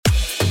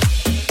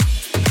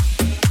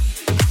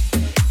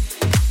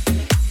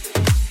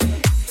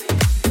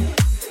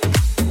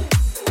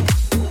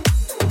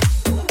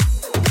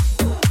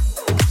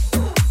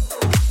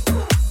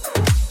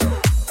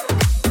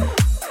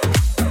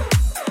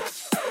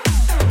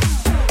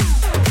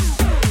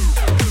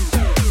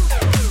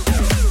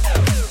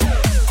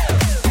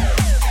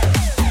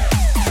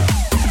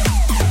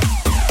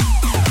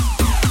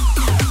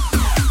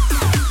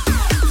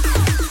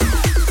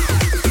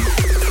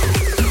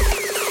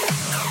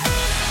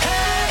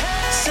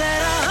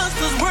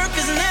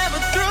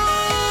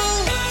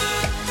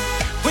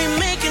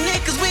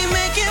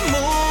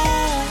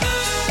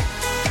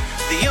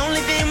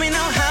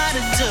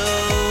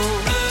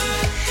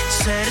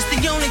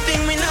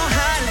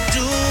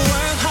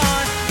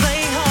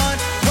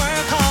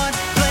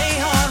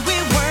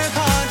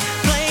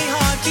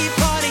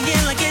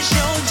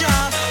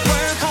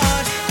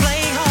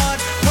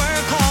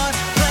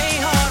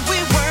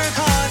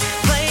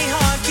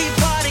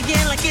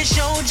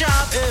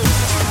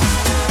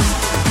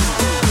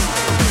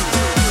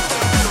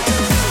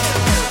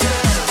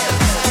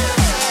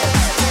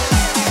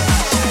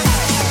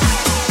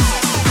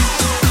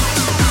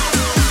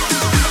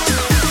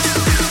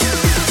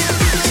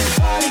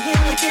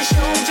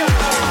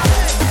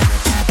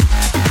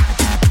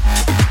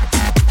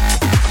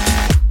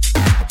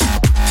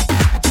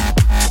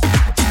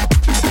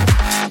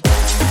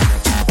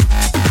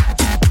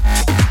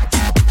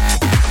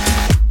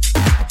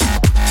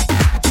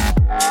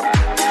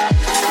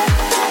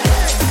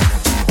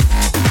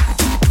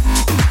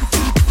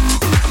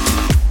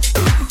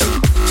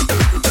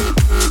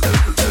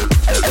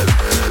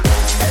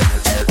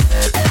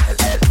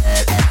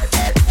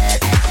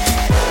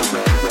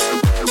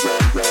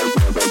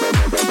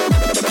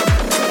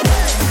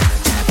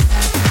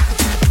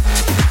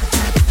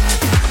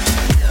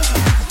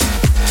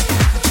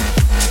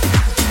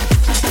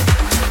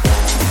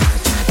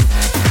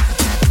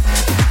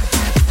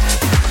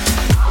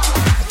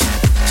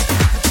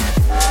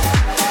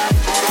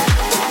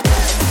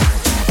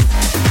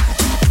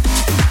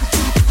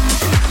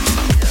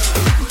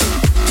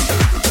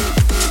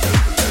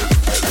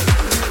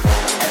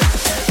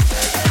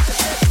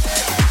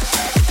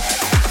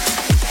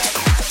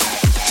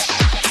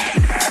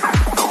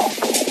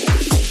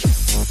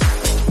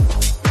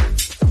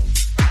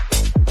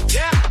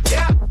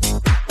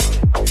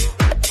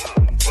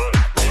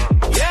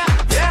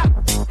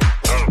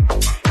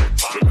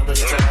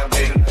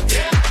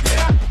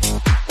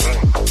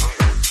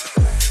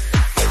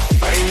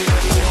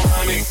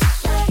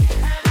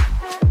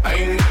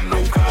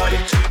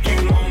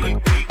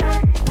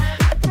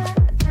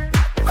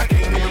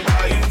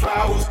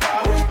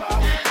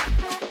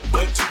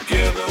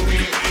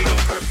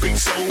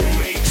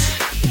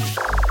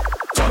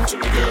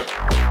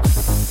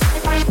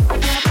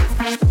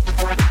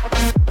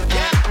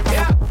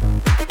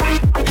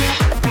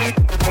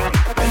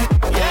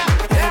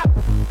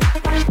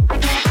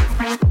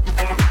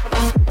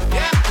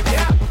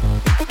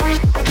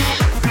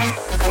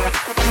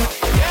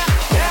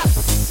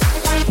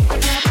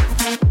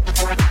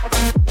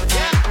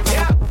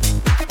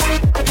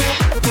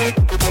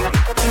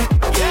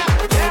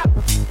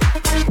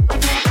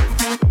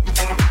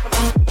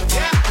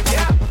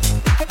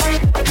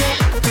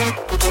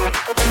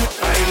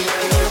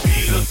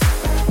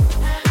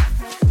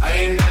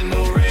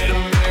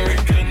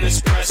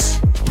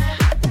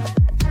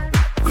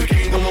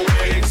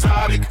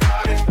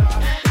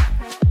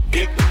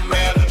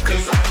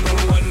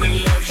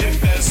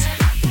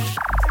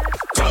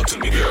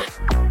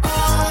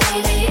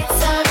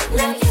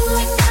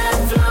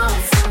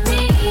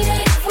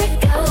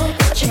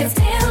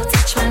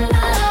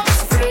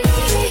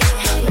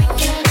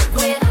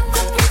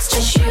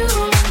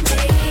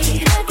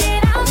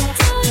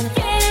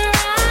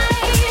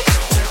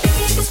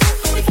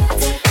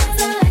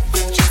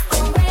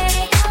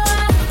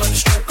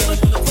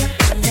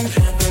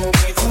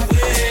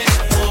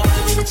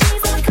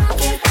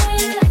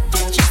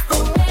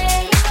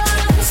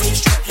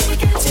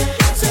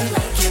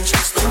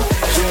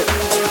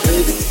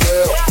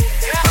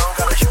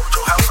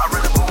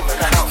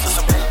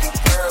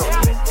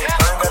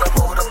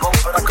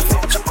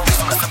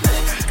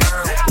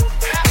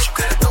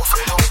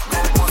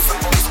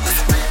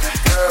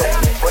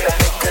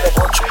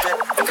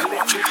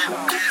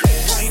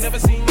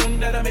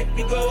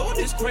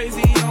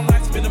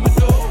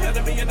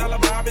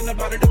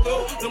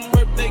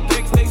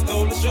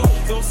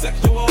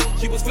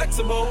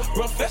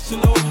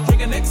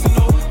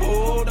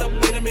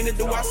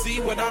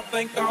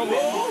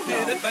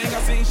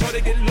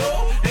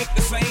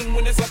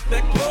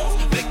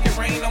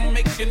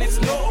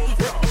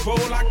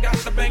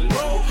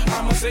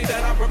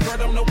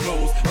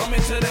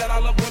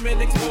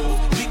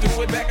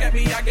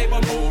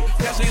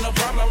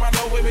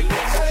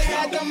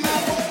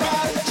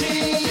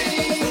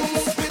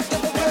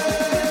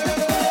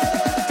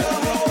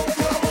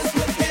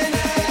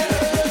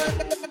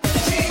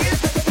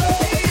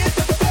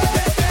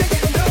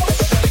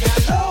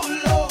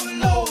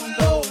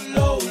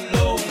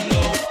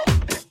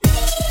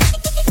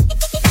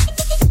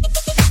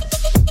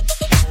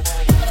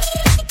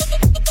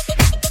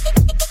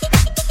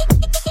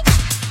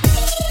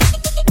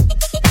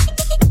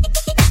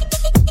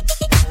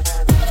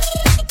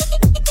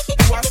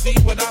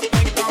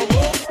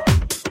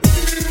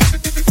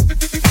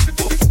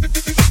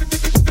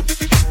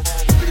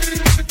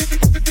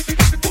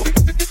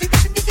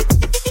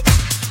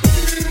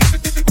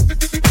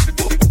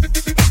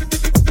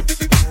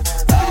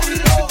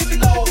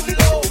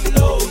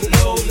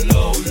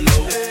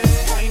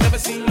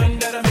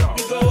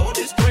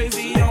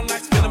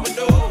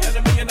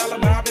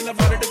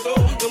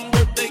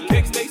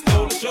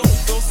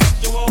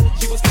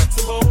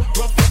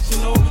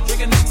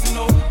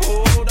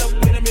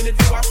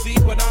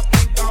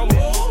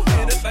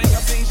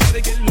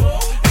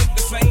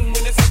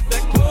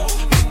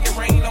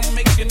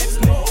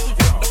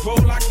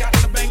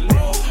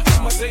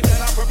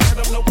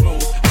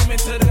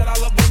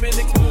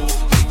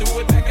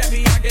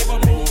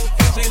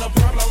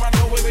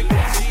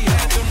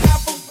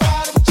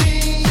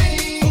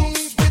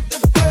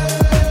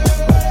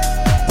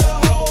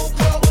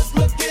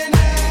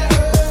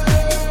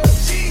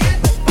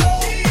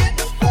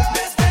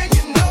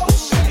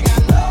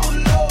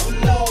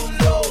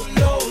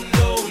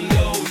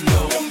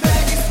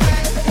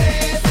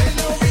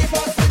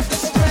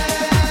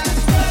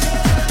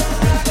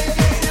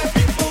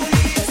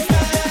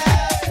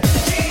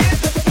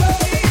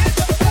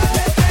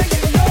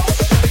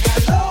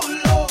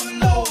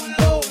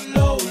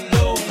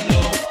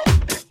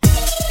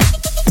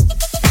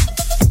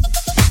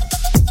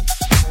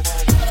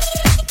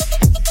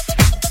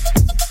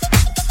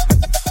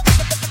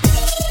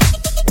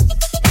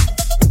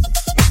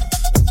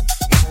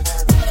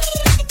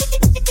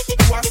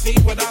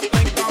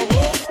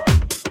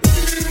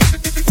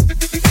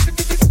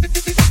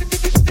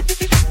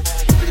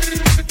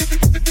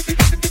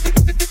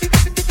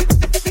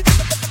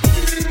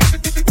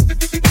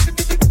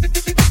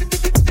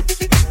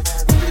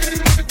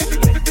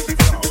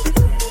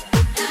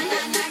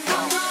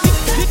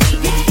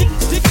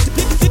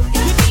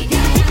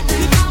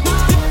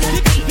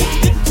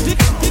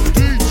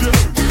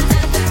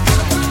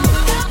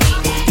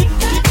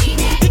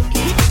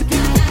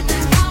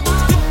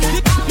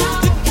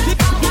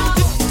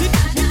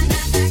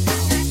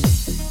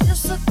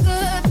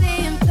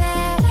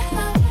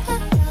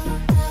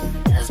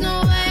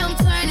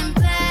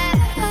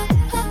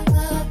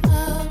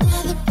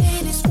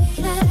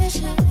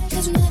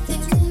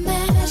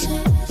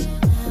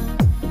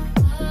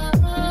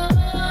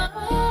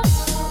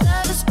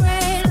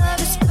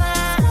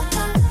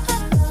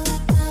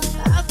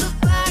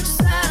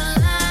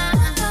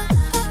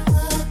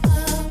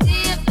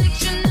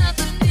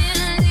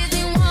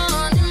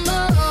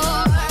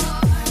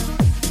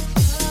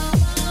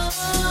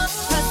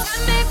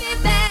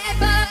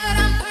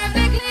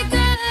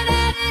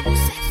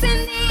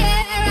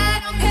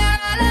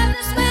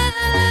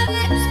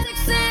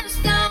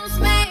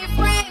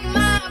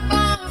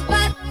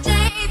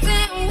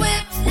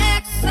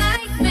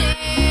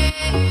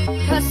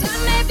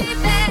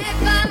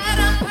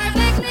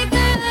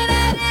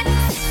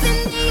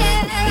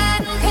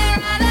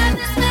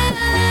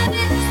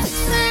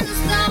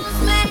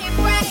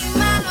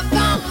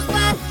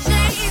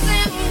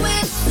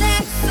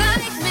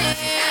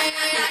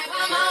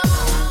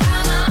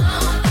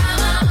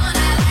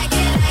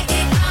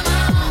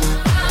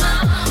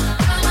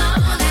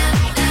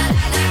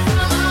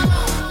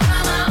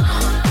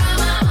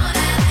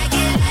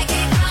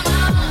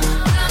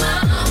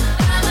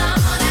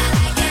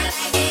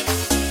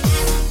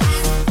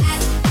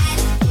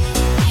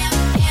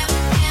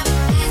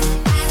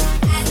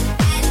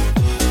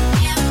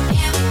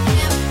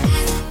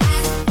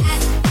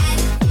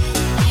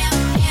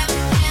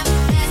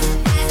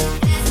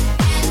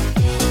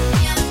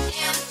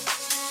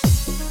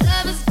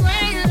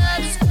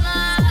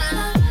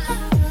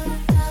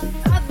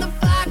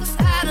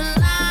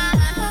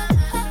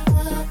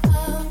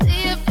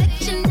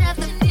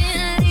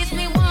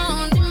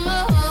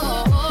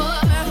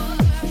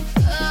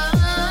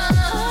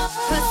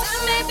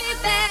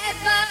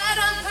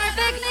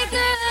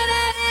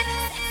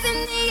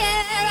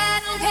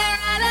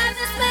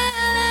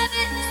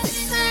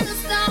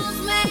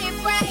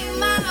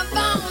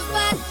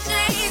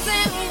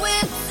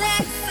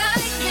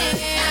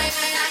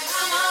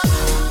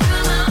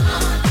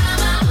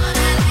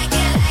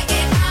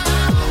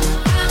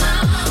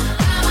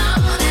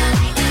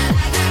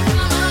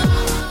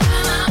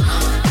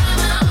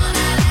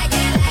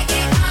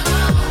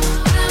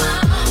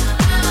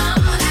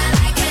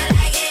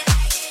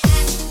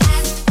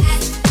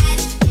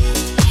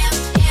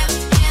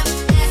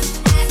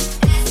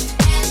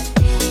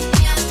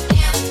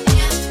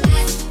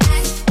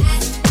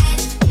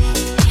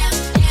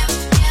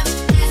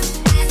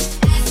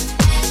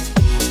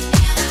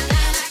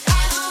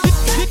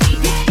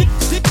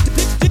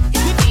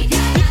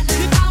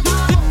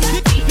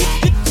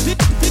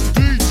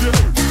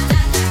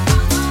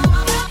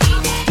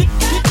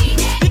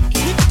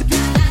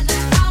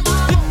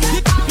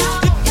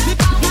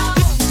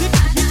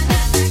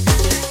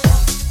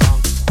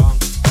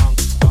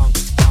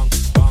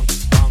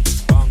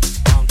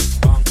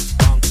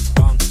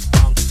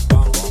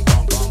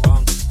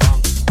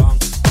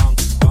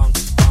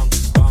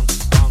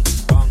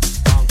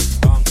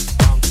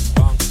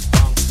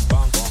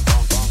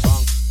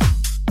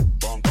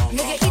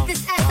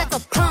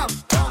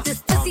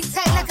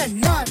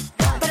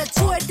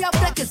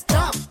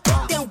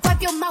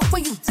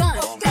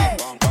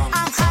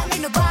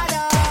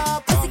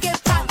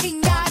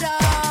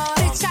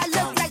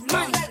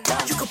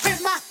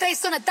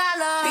on a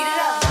dollar. Beat it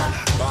up.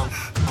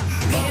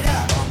 Beat it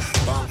up.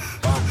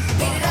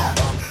 Beat it up.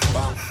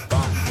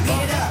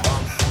 Beat it up.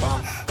 Beat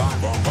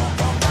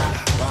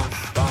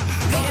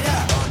it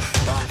up.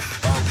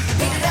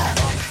 Beat it up.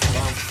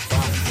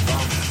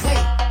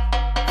 Wait,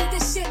 beat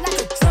this shit like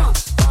a drum.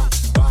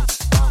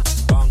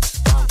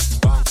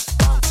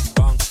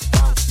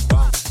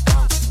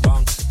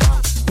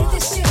 Beat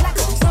this shit like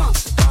a drum.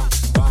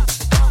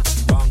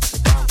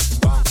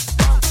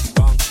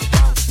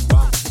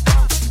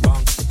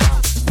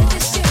 Beat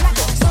this shit like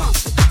a drum.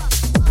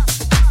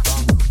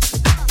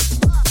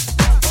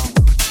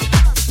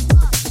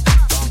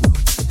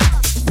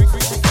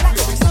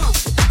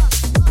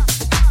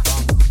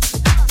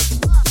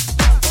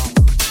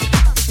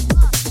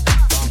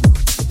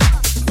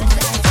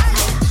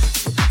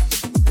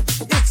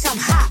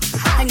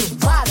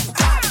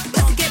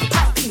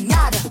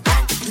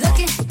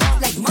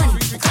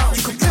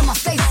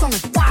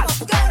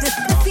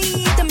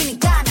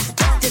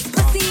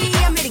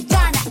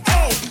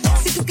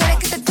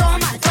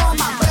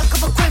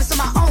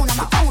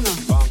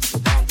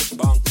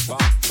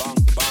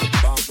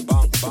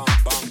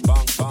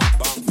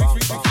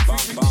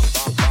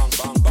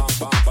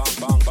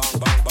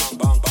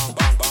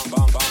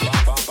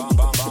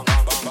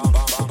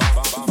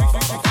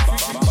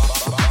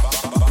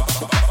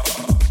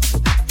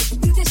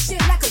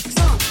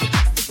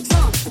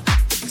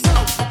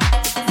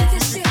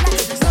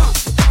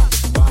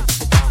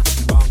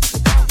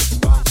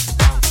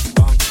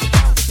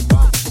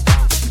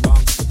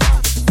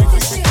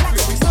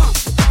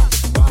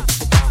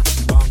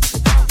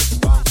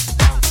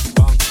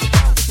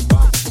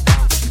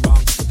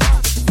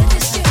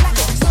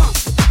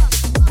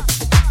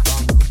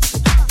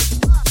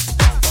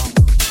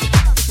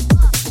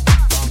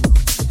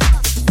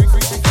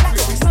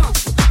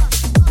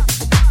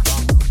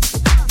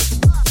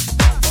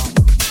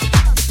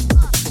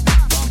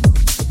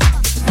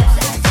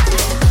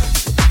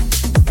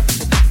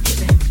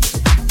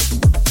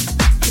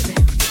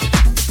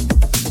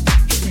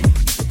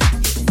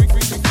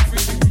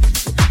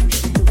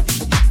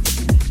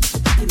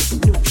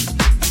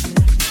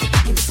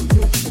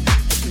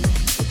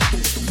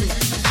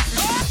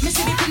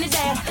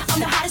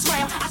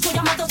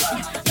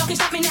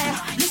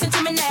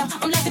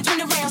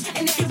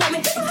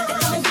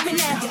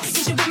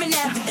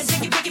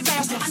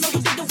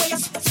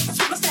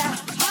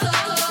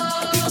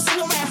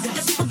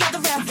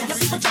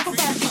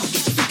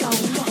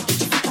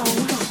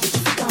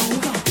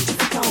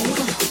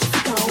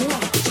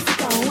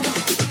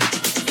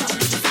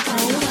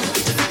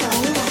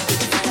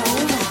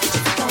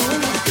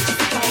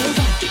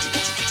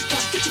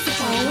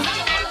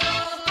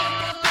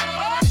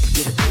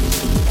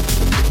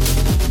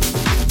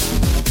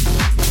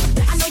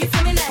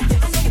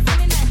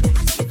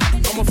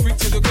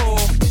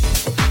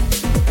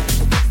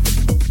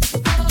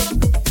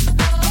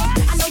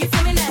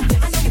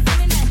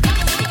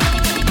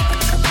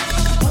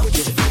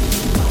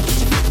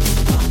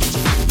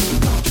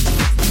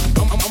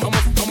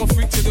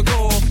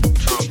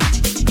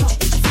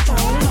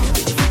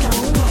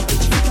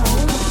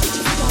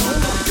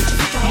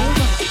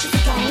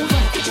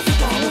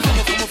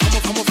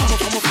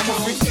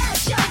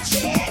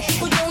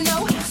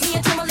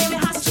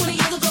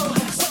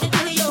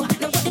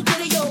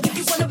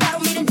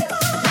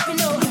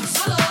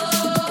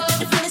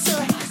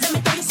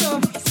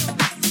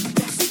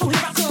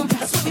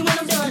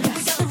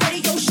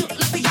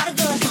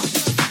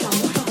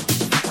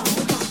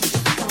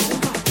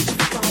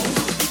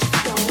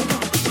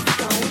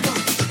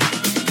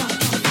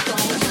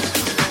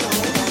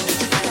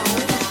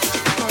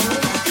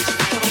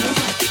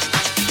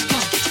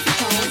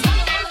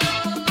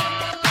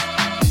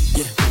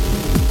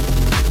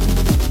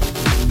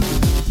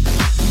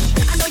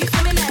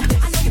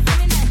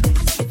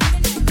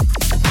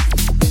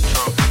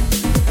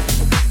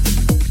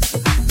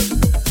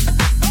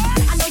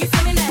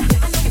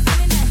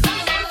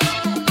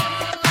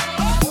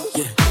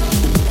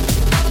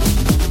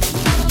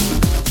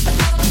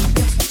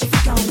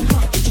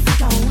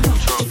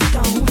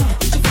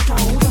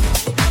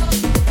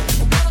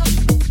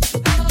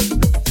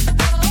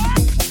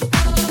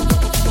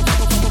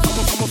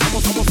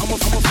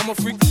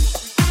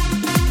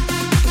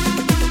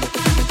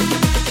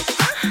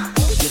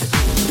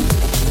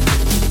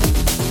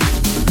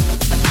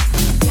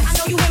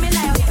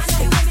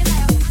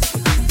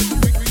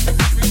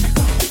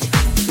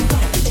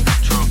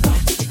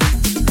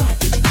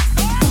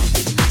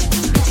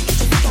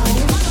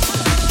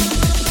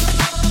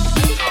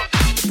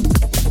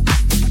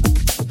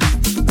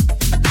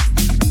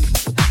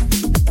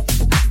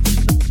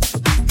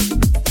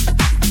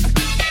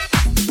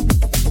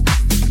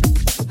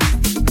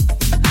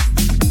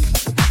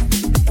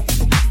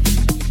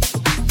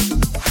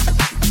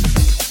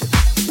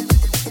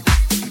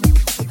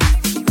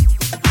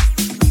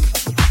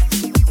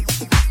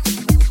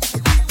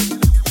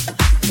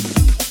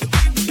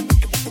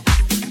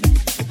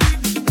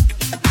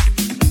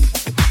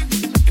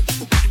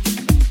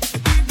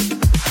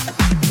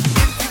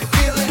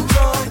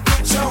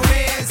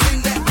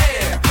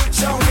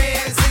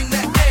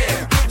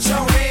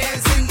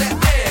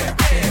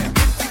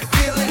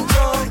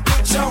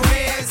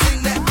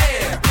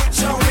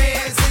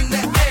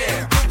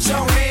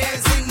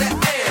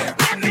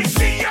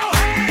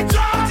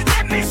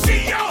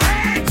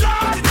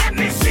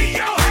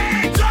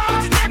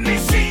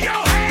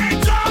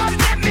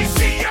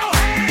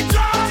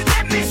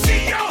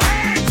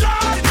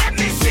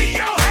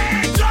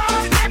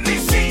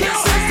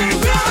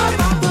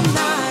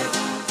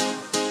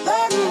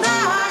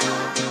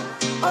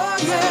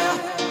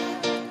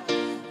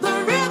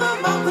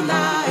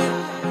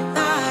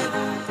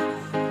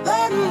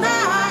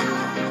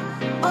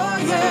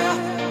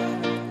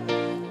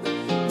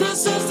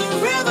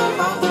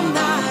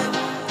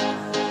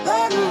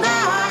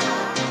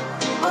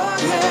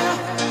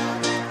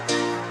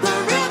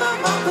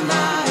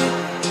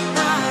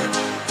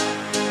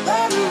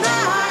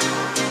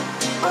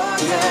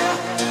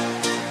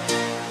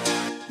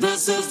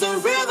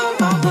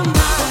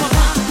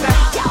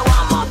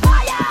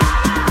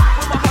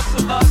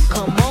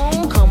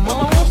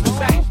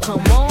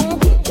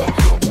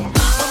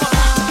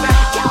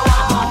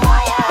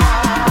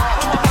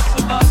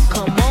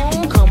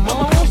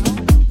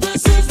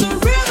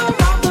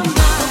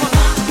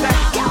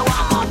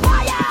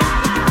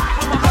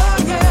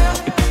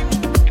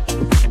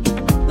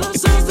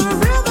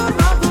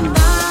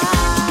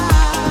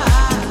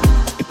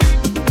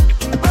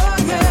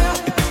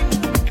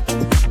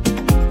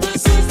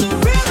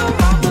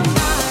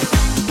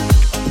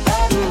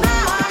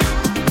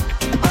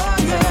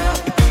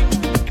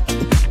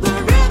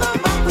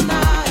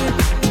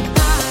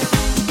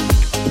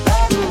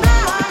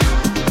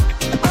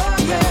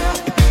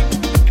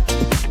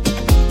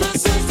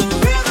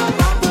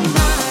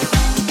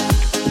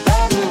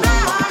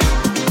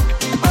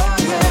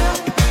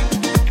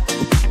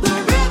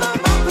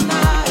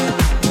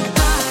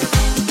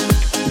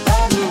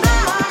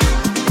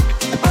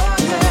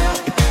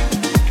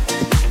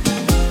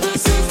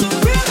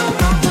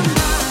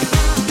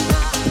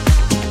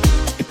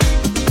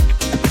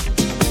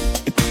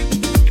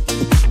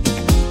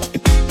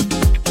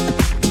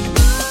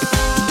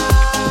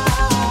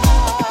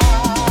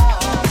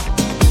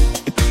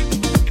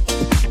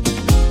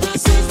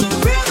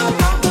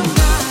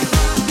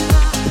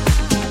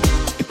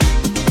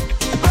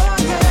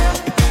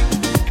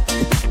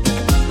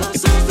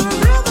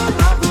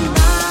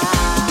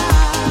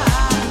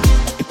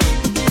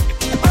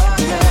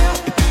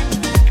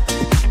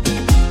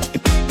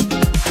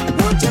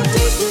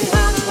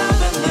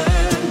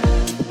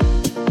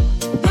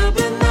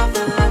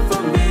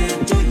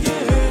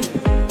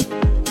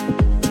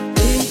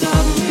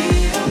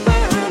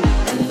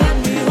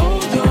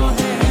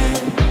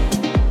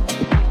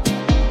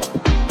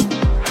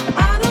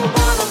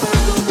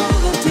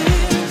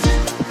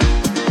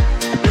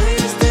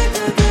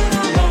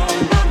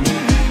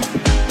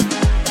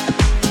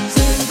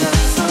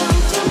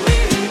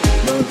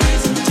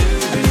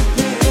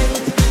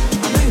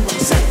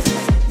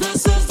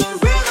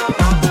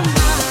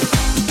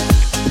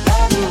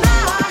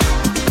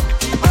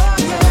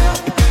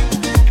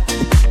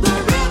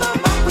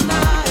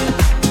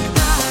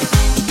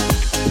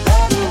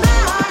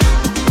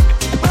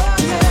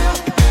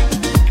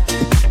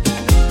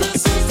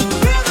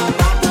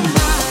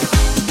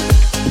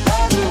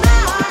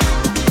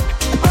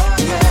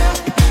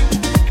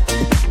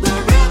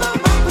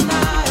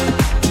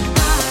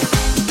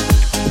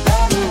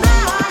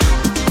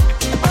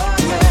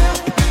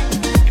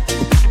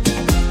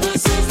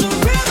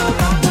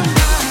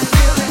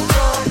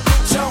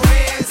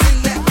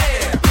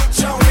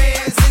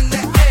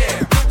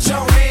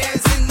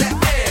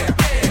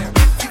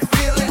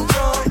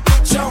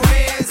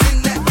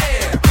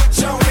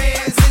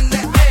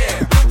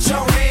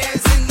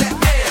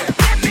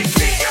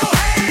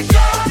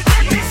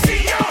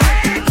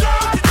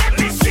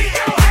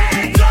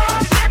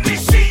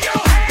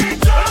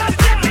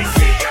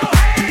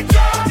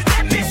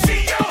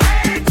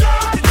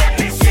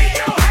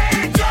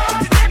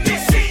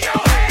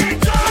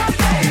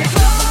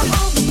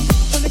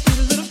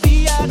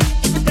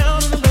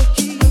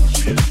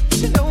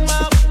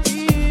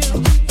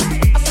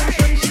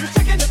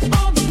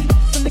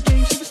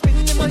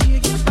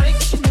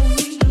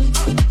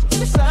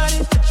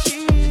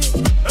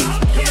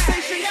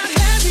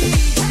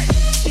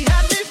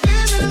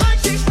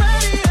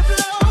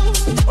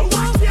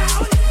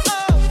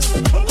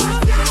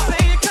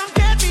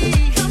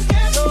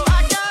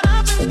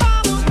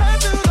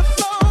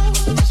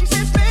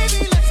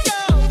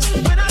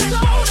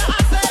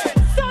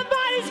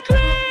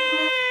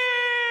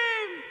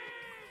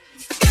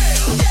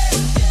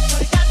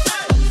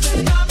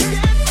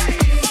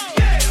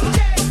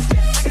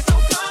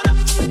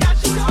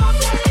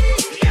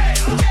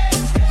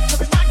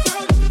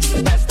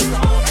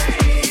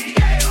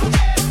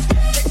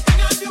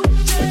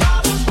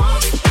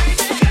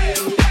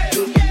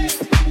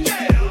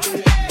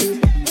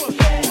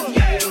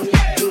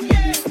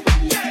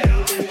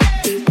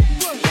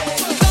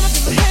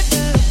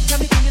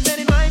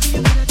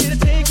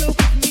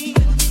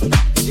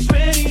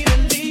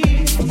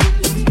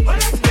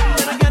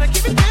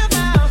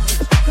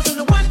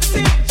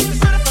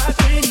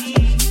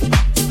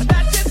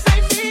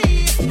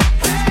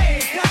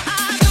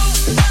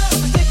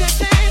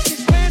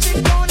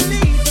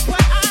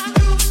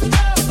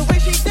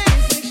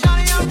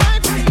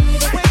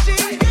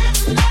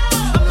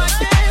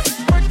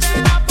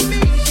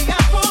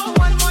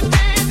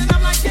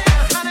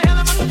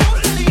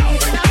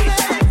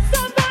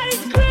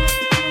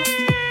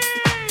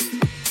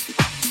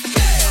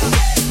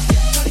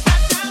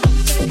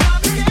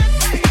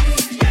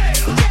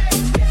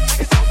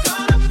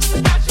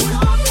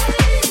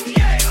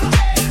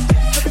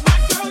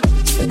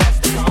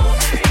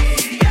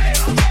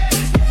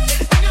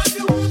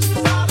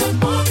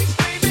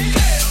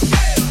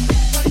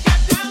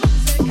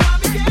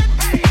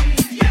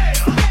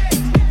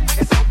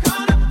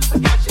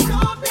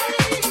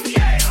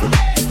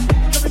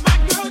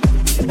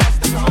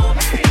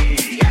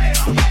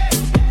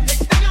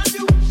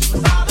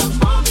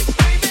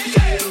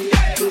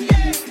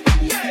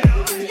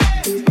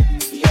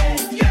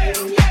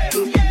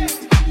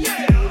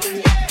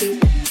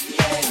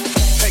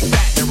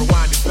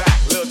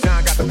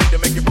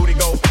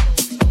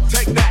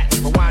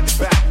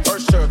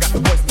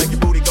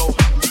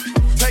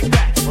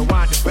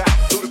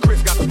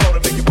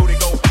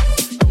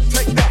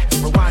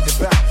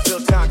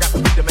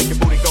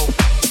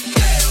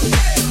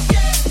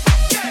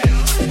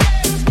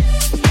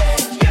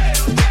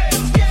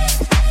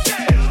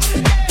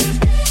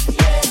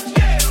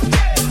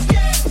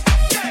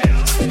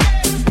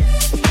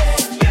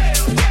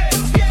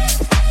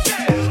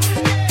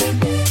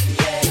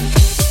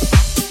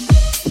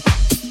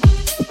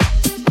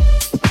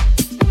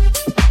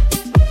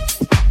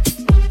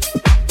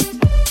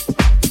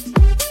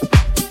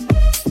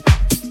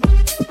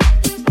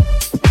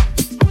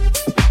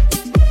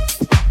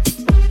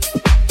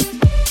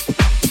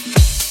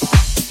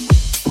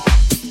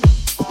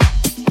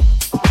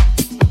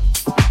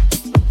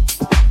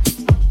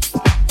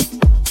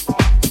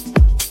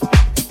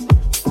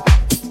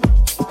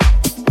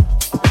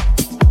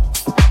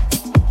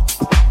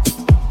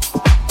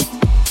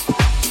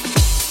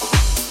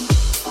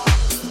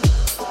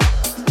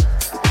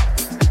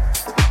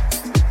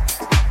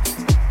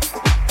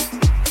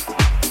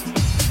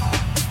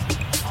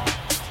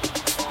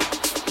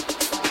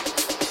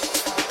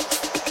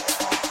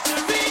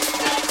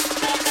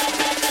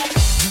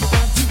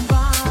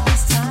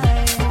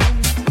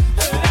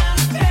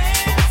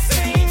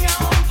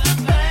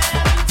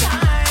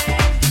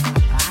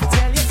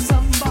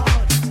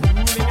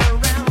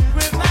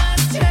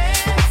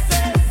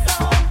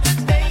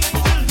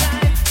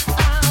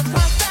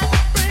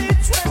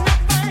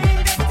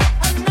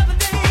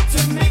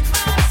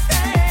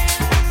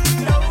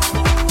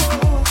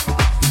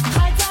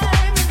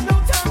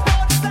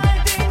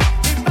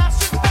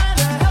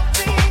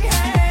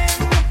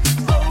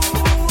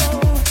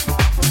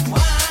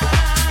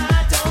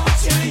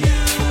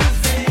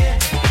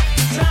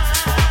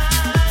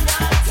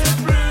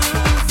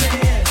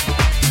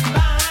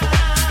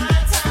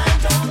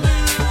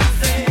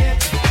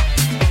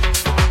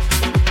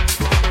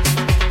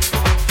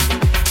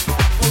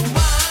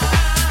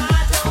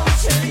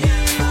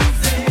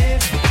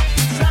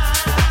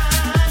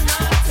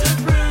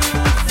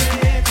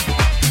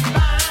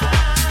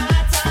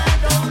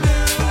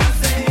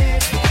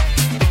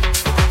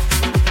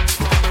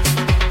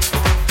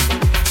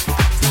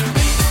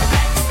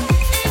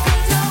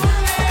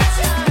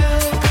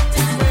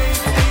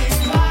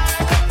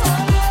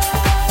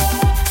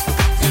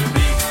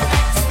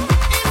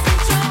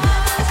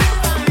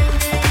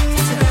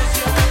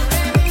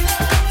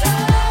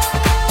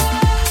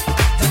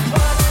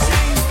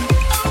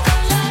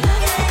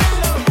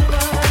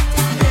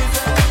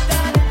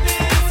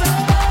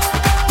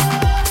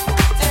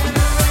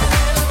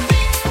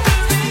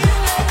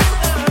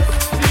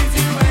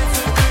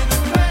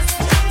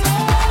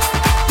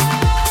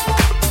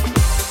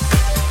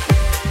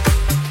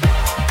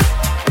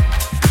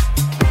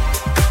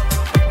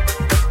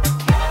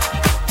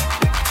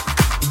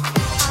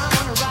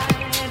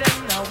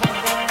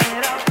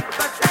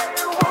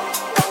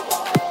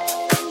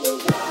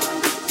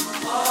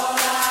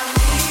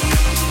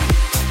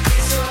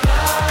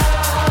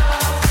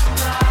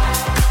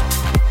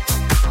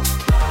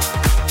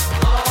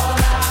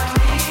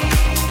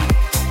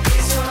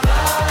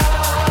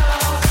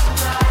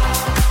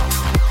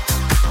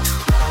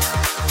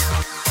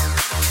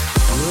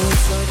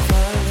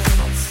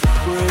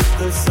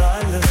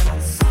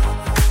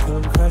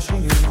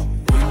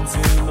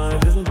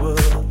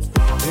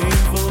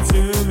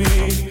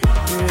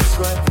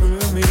 right through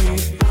me.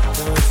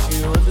 Don't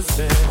you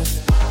understand?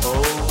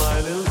 Oh, my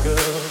little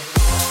girl.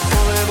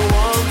 All I ever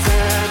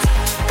wanted,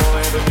 all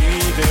I ever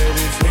needed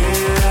is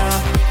here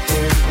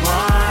in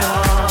my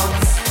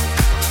arms.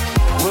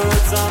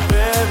 Words are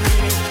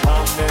very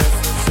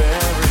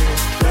unnecessary.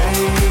 They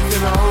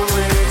can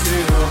only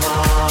do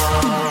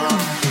harm.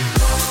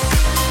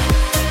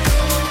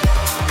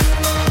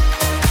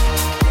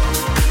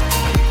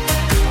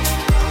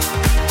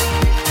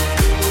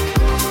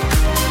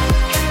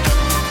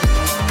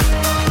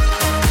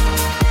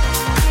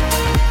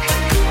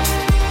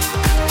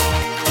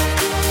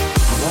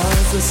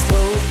 Lies are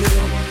spoken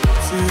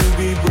to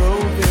be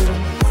broken.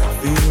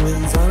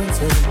 Feelings are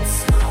intense,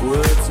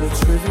 words are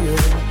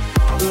trivial.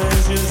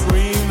 Pleasures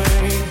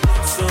remain,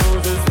 so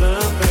does the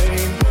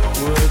pain.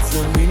 Words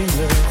are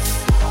meaningless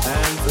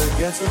and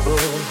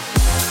forgettable.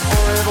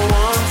 All I ever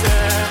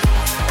wanted,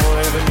 all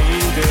I ever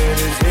needed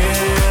is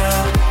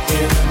here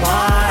in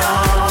my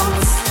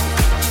arms.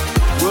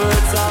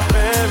 Words are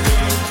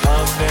very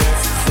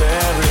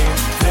unnecessary.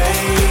 They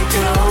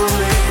can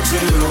only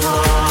do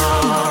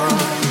harm.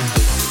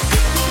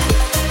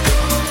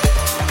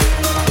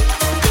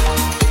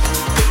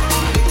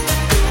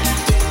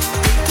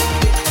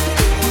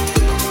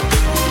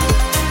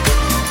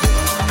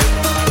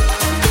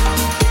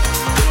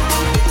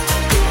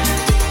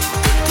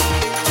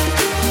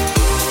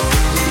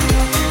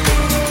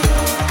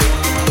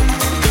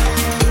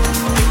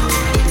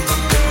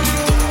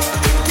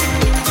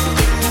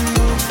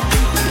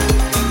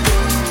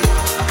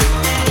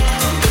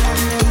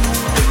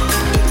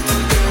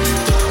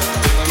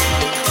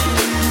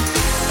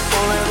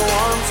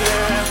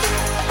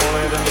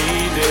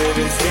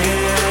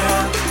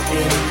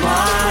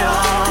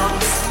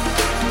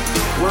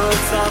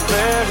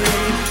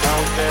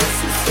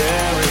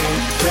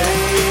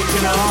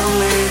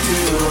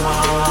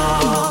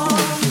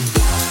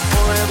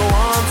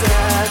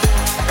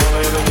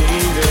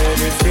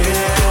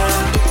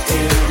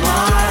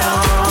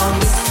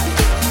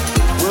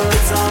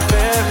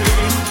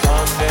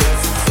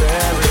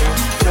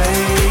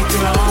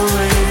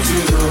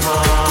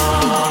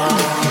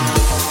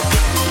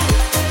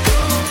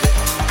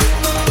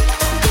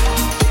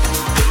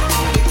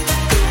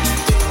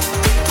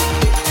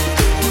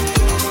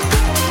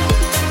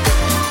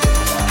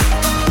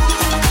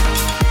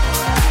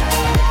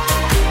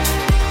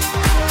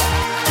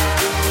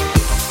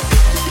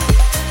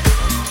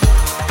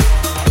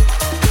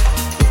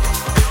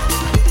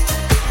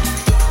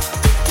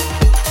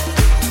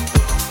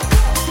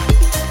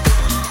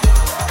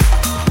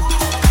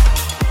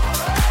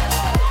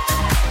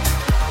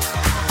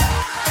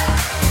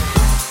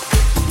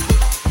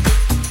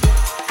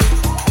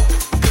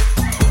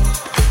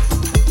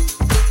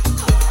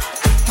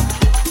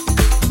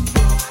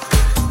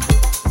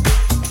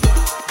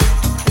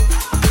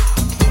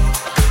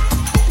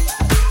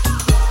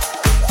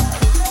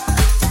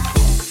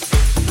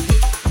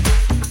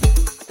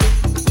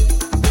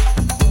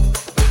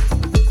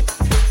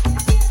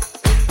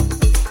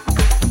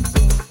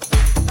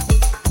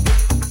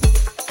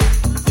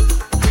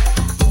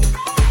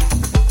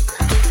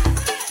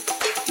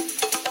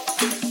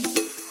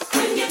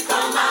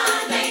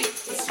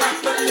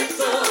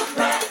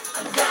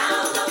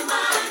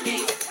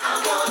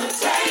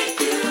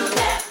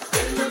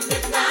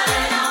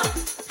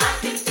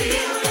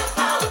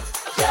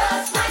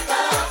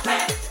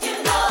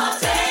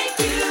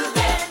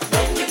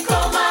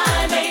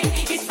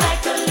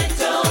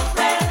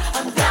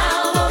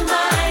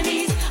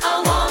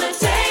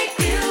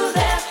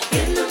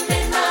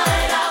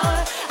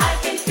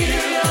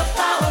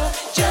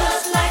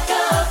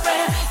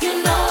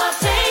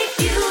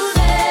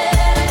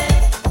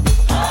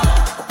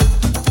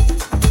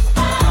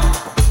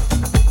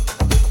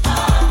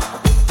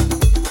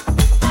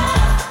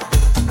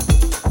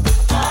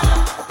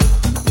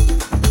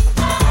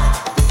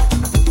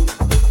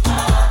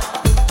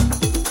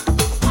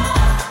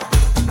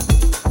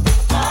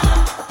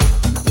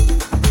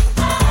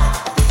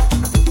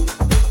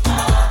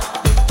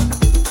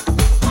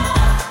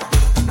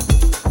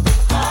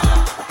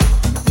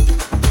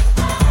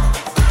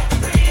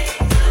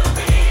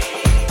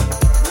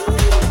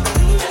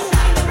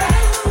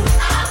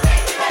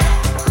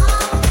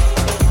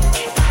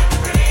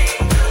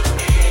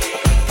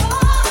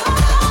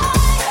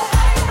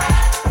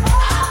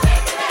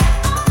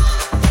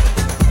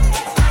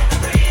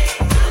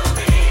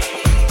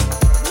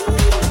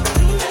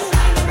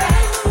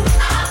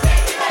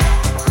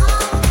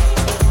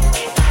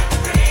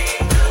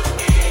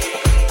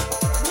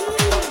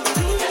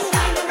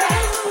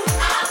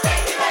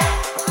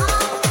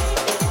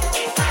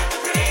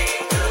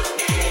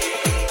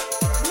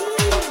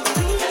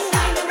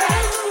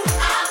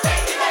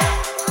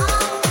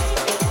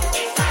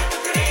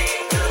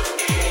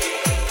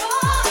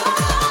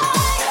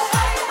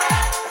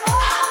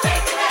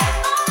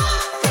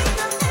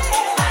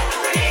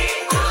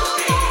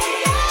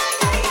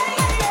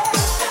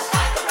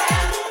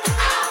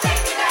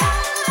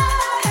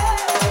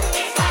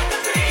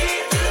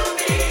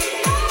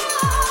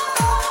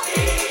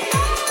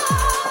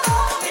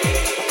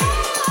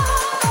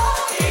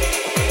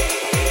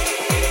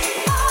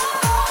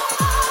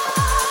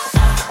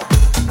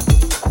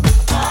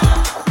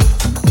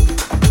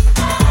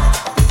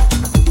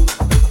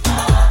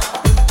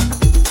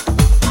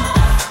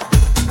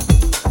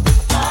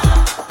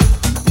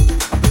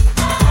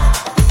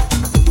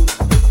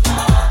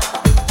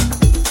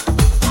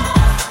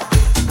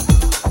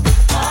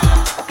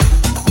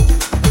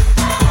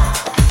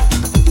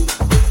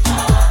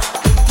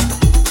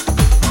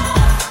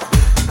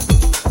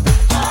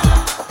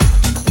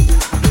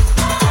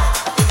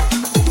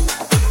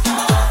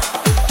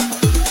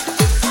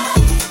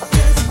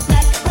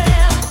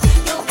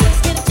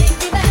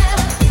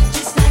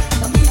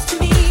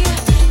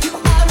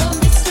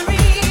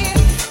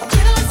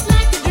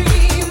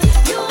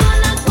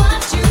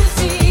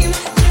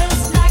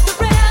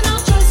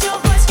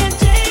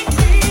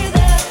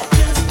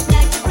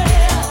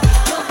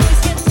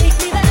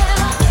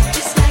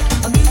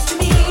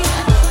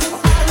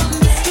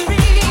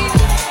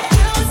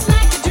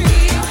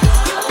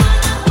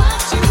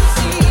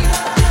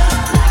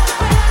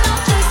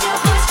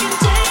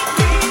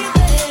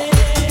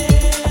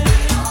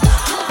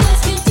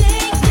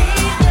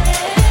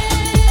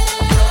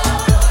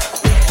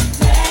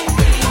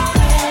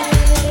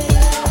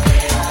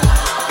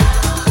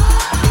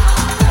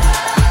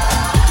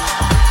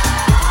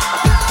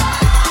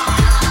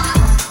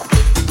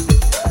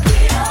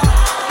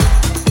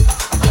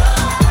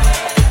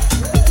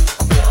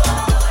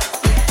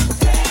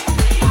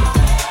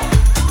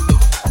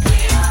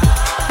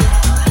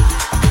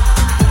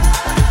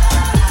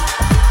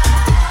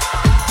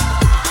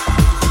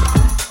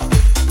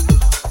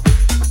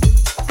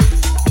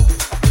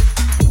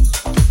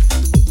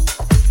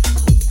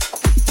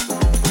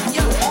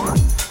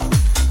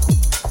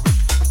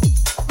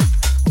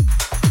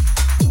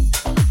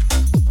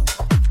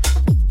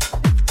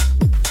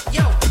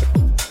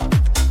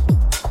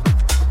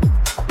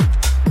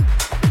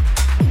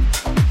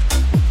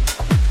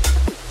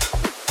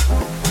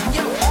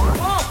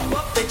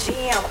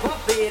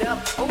 it up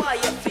while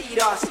your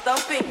feet are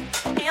stumping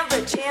and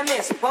the jam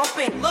is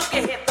bumping. Look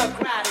ahead, the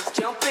crowd is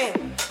jumping.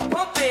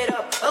 Pump it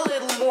up a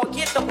little more,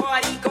 get the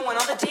party going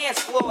on the dance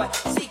floor.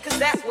 See, cause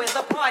that's where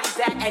the party's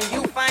at, and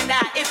you find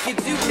out if you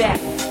do that.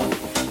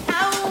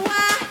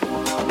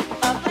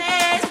 A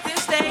place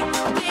to stay.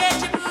 Get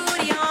your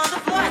booty on the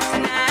floor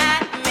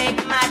tonight. Make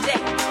my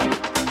day.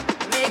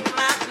 Make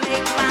my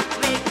day.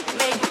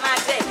 Make my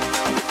day.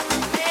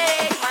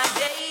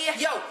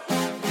 Yo.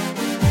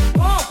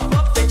 Pump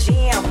up the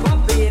jam,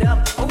 pump it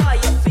up while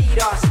your feet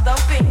are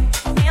stumping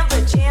and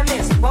the jam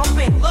is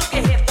bumping. Look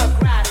ahead, the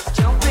crowd is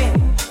jumping.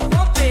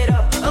 Pump it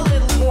up a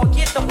little more,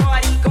 get the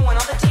party going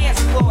on the dance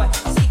floor.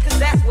 See, cause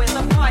that's where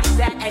the party's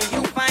at, and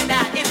you find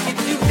out if you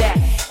do that.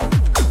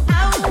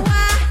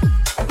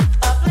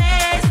 A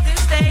place to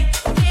stay.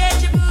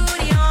 Get your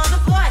booty on the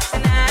floor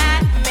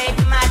tonight. Make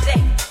my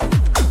day.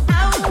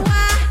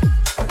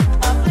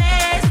 A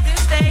place to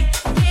stay.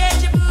 Get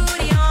your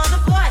booty on the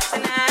floor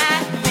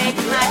tonight. Make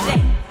my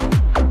day.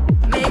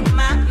 Make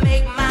my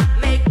day.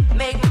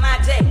 Make my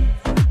day.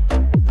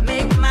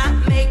 Make my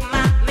day.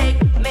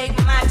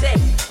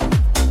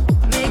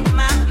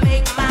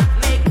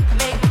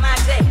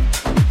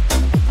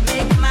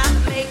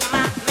 Make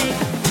my day.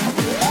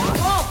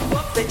 Pump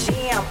up the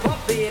jam,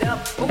 pump it up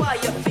while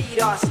your feet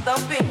are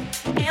stumping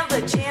and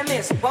the jam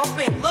is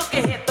bumping. Look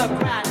ahead, the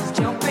crowd is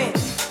jumping.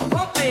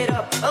 Pump it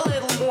up a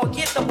little more,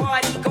 get the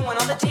party going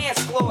on the dance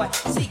floor.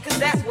 See, cause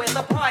that's where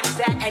the party's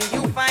at, and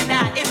you find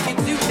out if you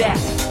do that.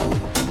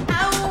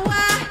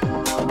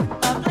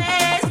 A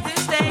place to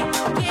stay.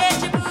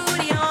 Get your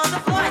booty on the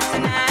floor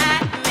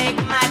tonight. Make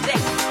my day.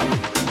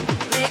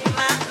 Make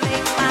my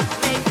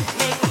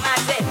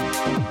day.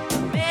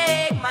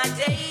 Make my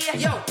day.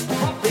 Yo,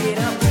 pump it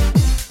up.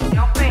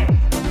 Jumping.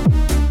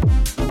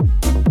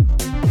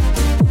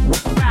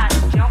 Crowd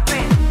is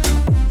jumping.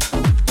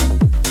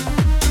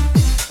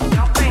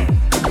 Jumping.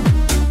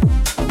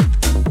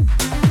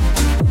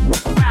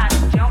 Crowd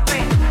is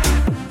jumping.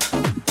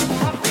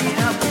 Pump it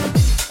up.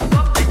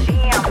 Pump the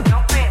jam.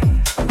 Jumping.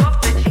 Pump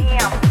the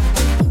jam.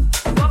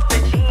 Pump the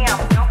jam.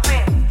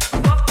 Jumping.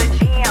 Pump the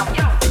jam.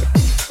 Yo.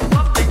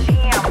 Pump the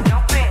jam.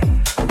 Jumping.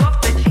 Pump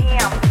the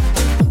jam.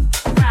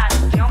 Crowd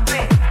is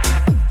jumping.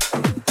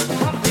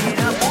 Pump it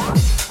up.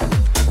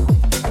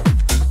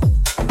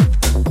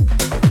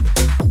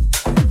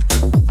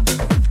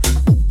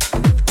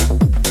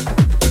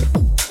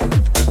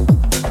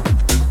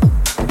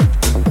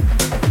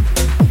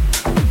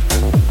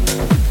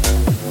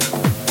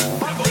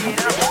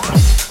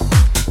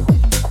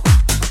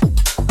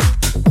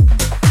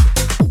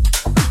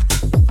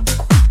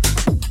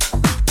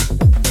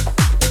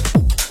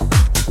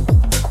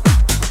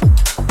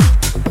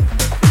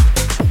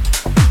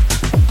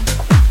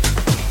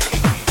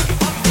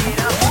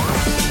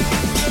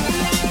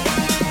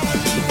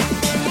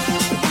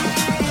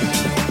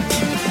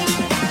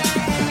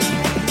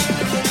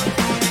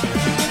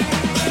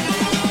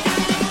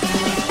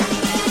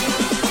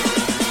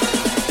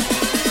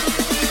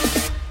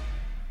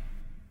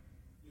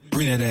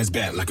 Bring that ass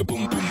back like a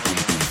boom, boom, boom,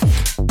 boom.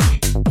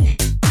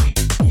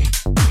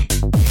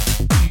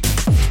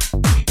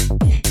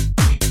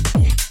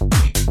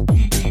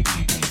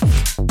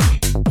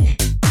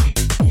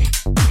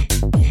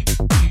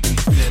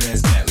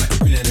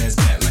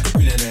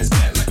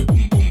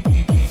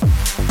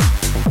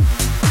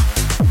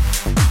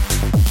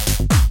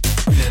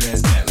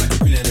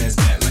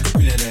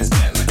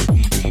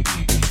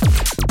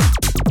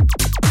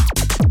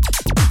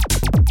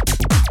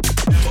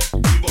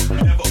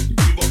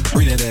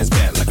 Bring that ass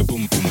back like a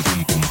boom, boom,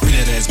 boom, boom. Bring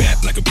that ass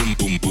back like a boom,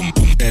 boom, boom,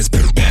 boom. That's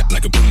better back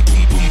like a boom,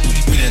 boom, boom, boom.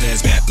 Bring that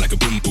ass back like a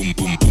boom, boom,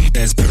 boom, boom.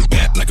 That's better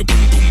back like a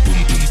boom, boom,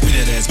 boom, boom. Bring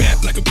that ass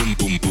back like a boom,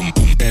 boom, boom,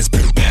 boom. That's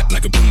better back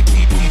like a boom,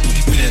 boom, boom, boom.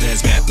 Bring that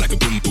ass back like a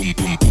boom, boom,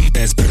 boom, boom.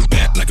 That's better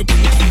back like a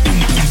boom, boom, boom,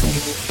 boom.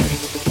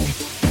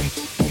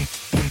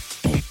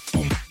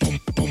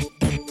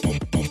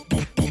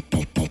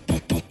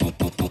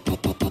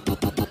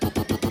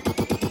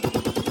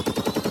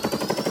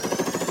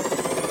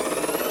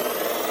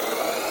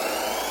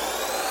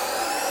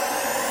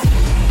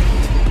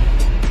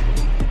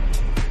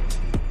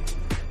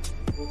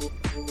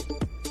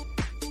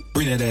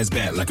 Bring that ass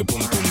back like a boom,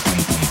 boom, boom,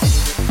 boom.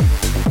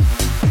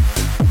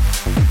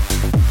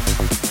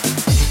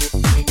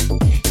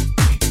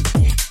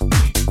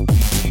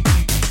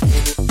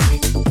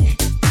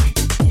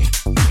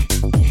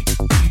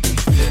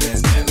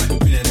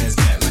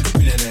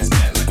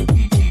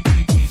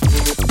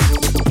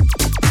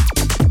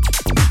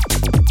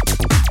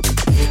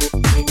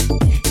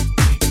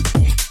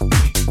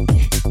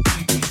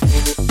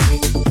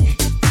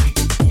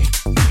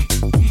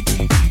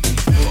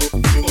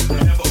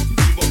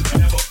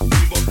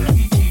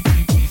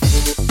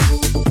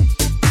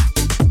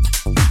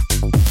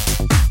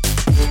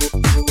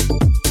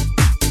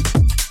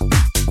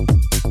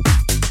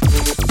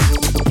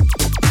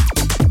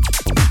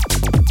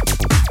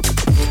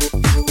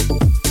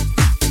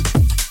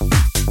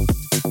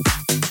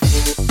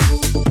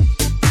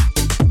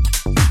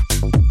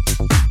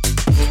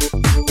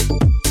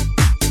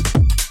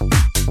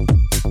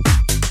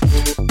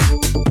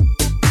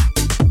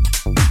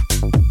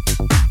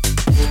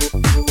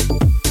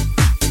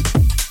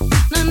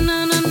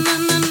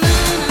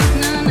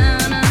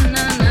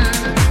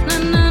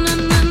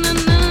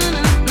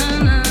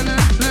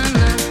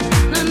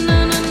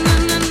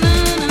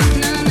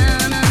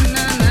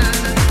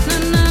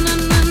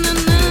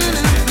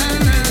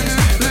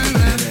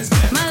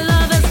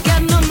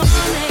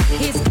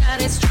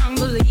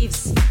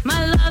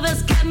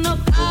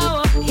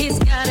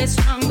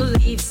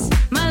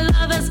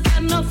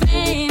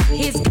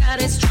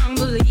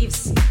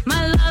 peace.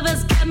 My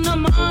lover's got no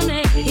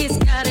money, he's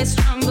got his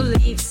strong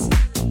beliefs.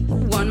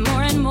 One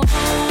more and more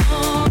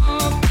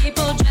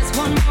people just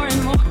want more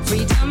and more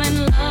freedom and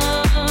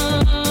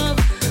love.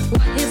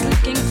 What he's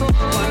looking for,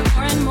 one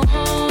more and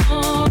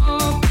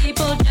more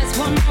people just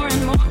want more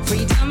and more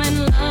freedom and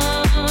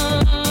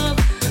love.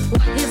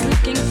 What he's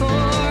looking for,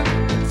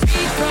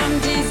 free from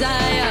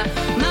desire,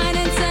 mind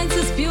and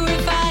senses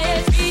purify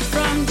it. Free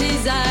from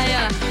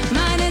desire,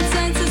 mind and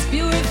senses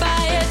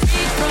purify it.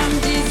 Free from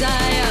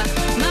desire,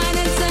 mind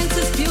and senses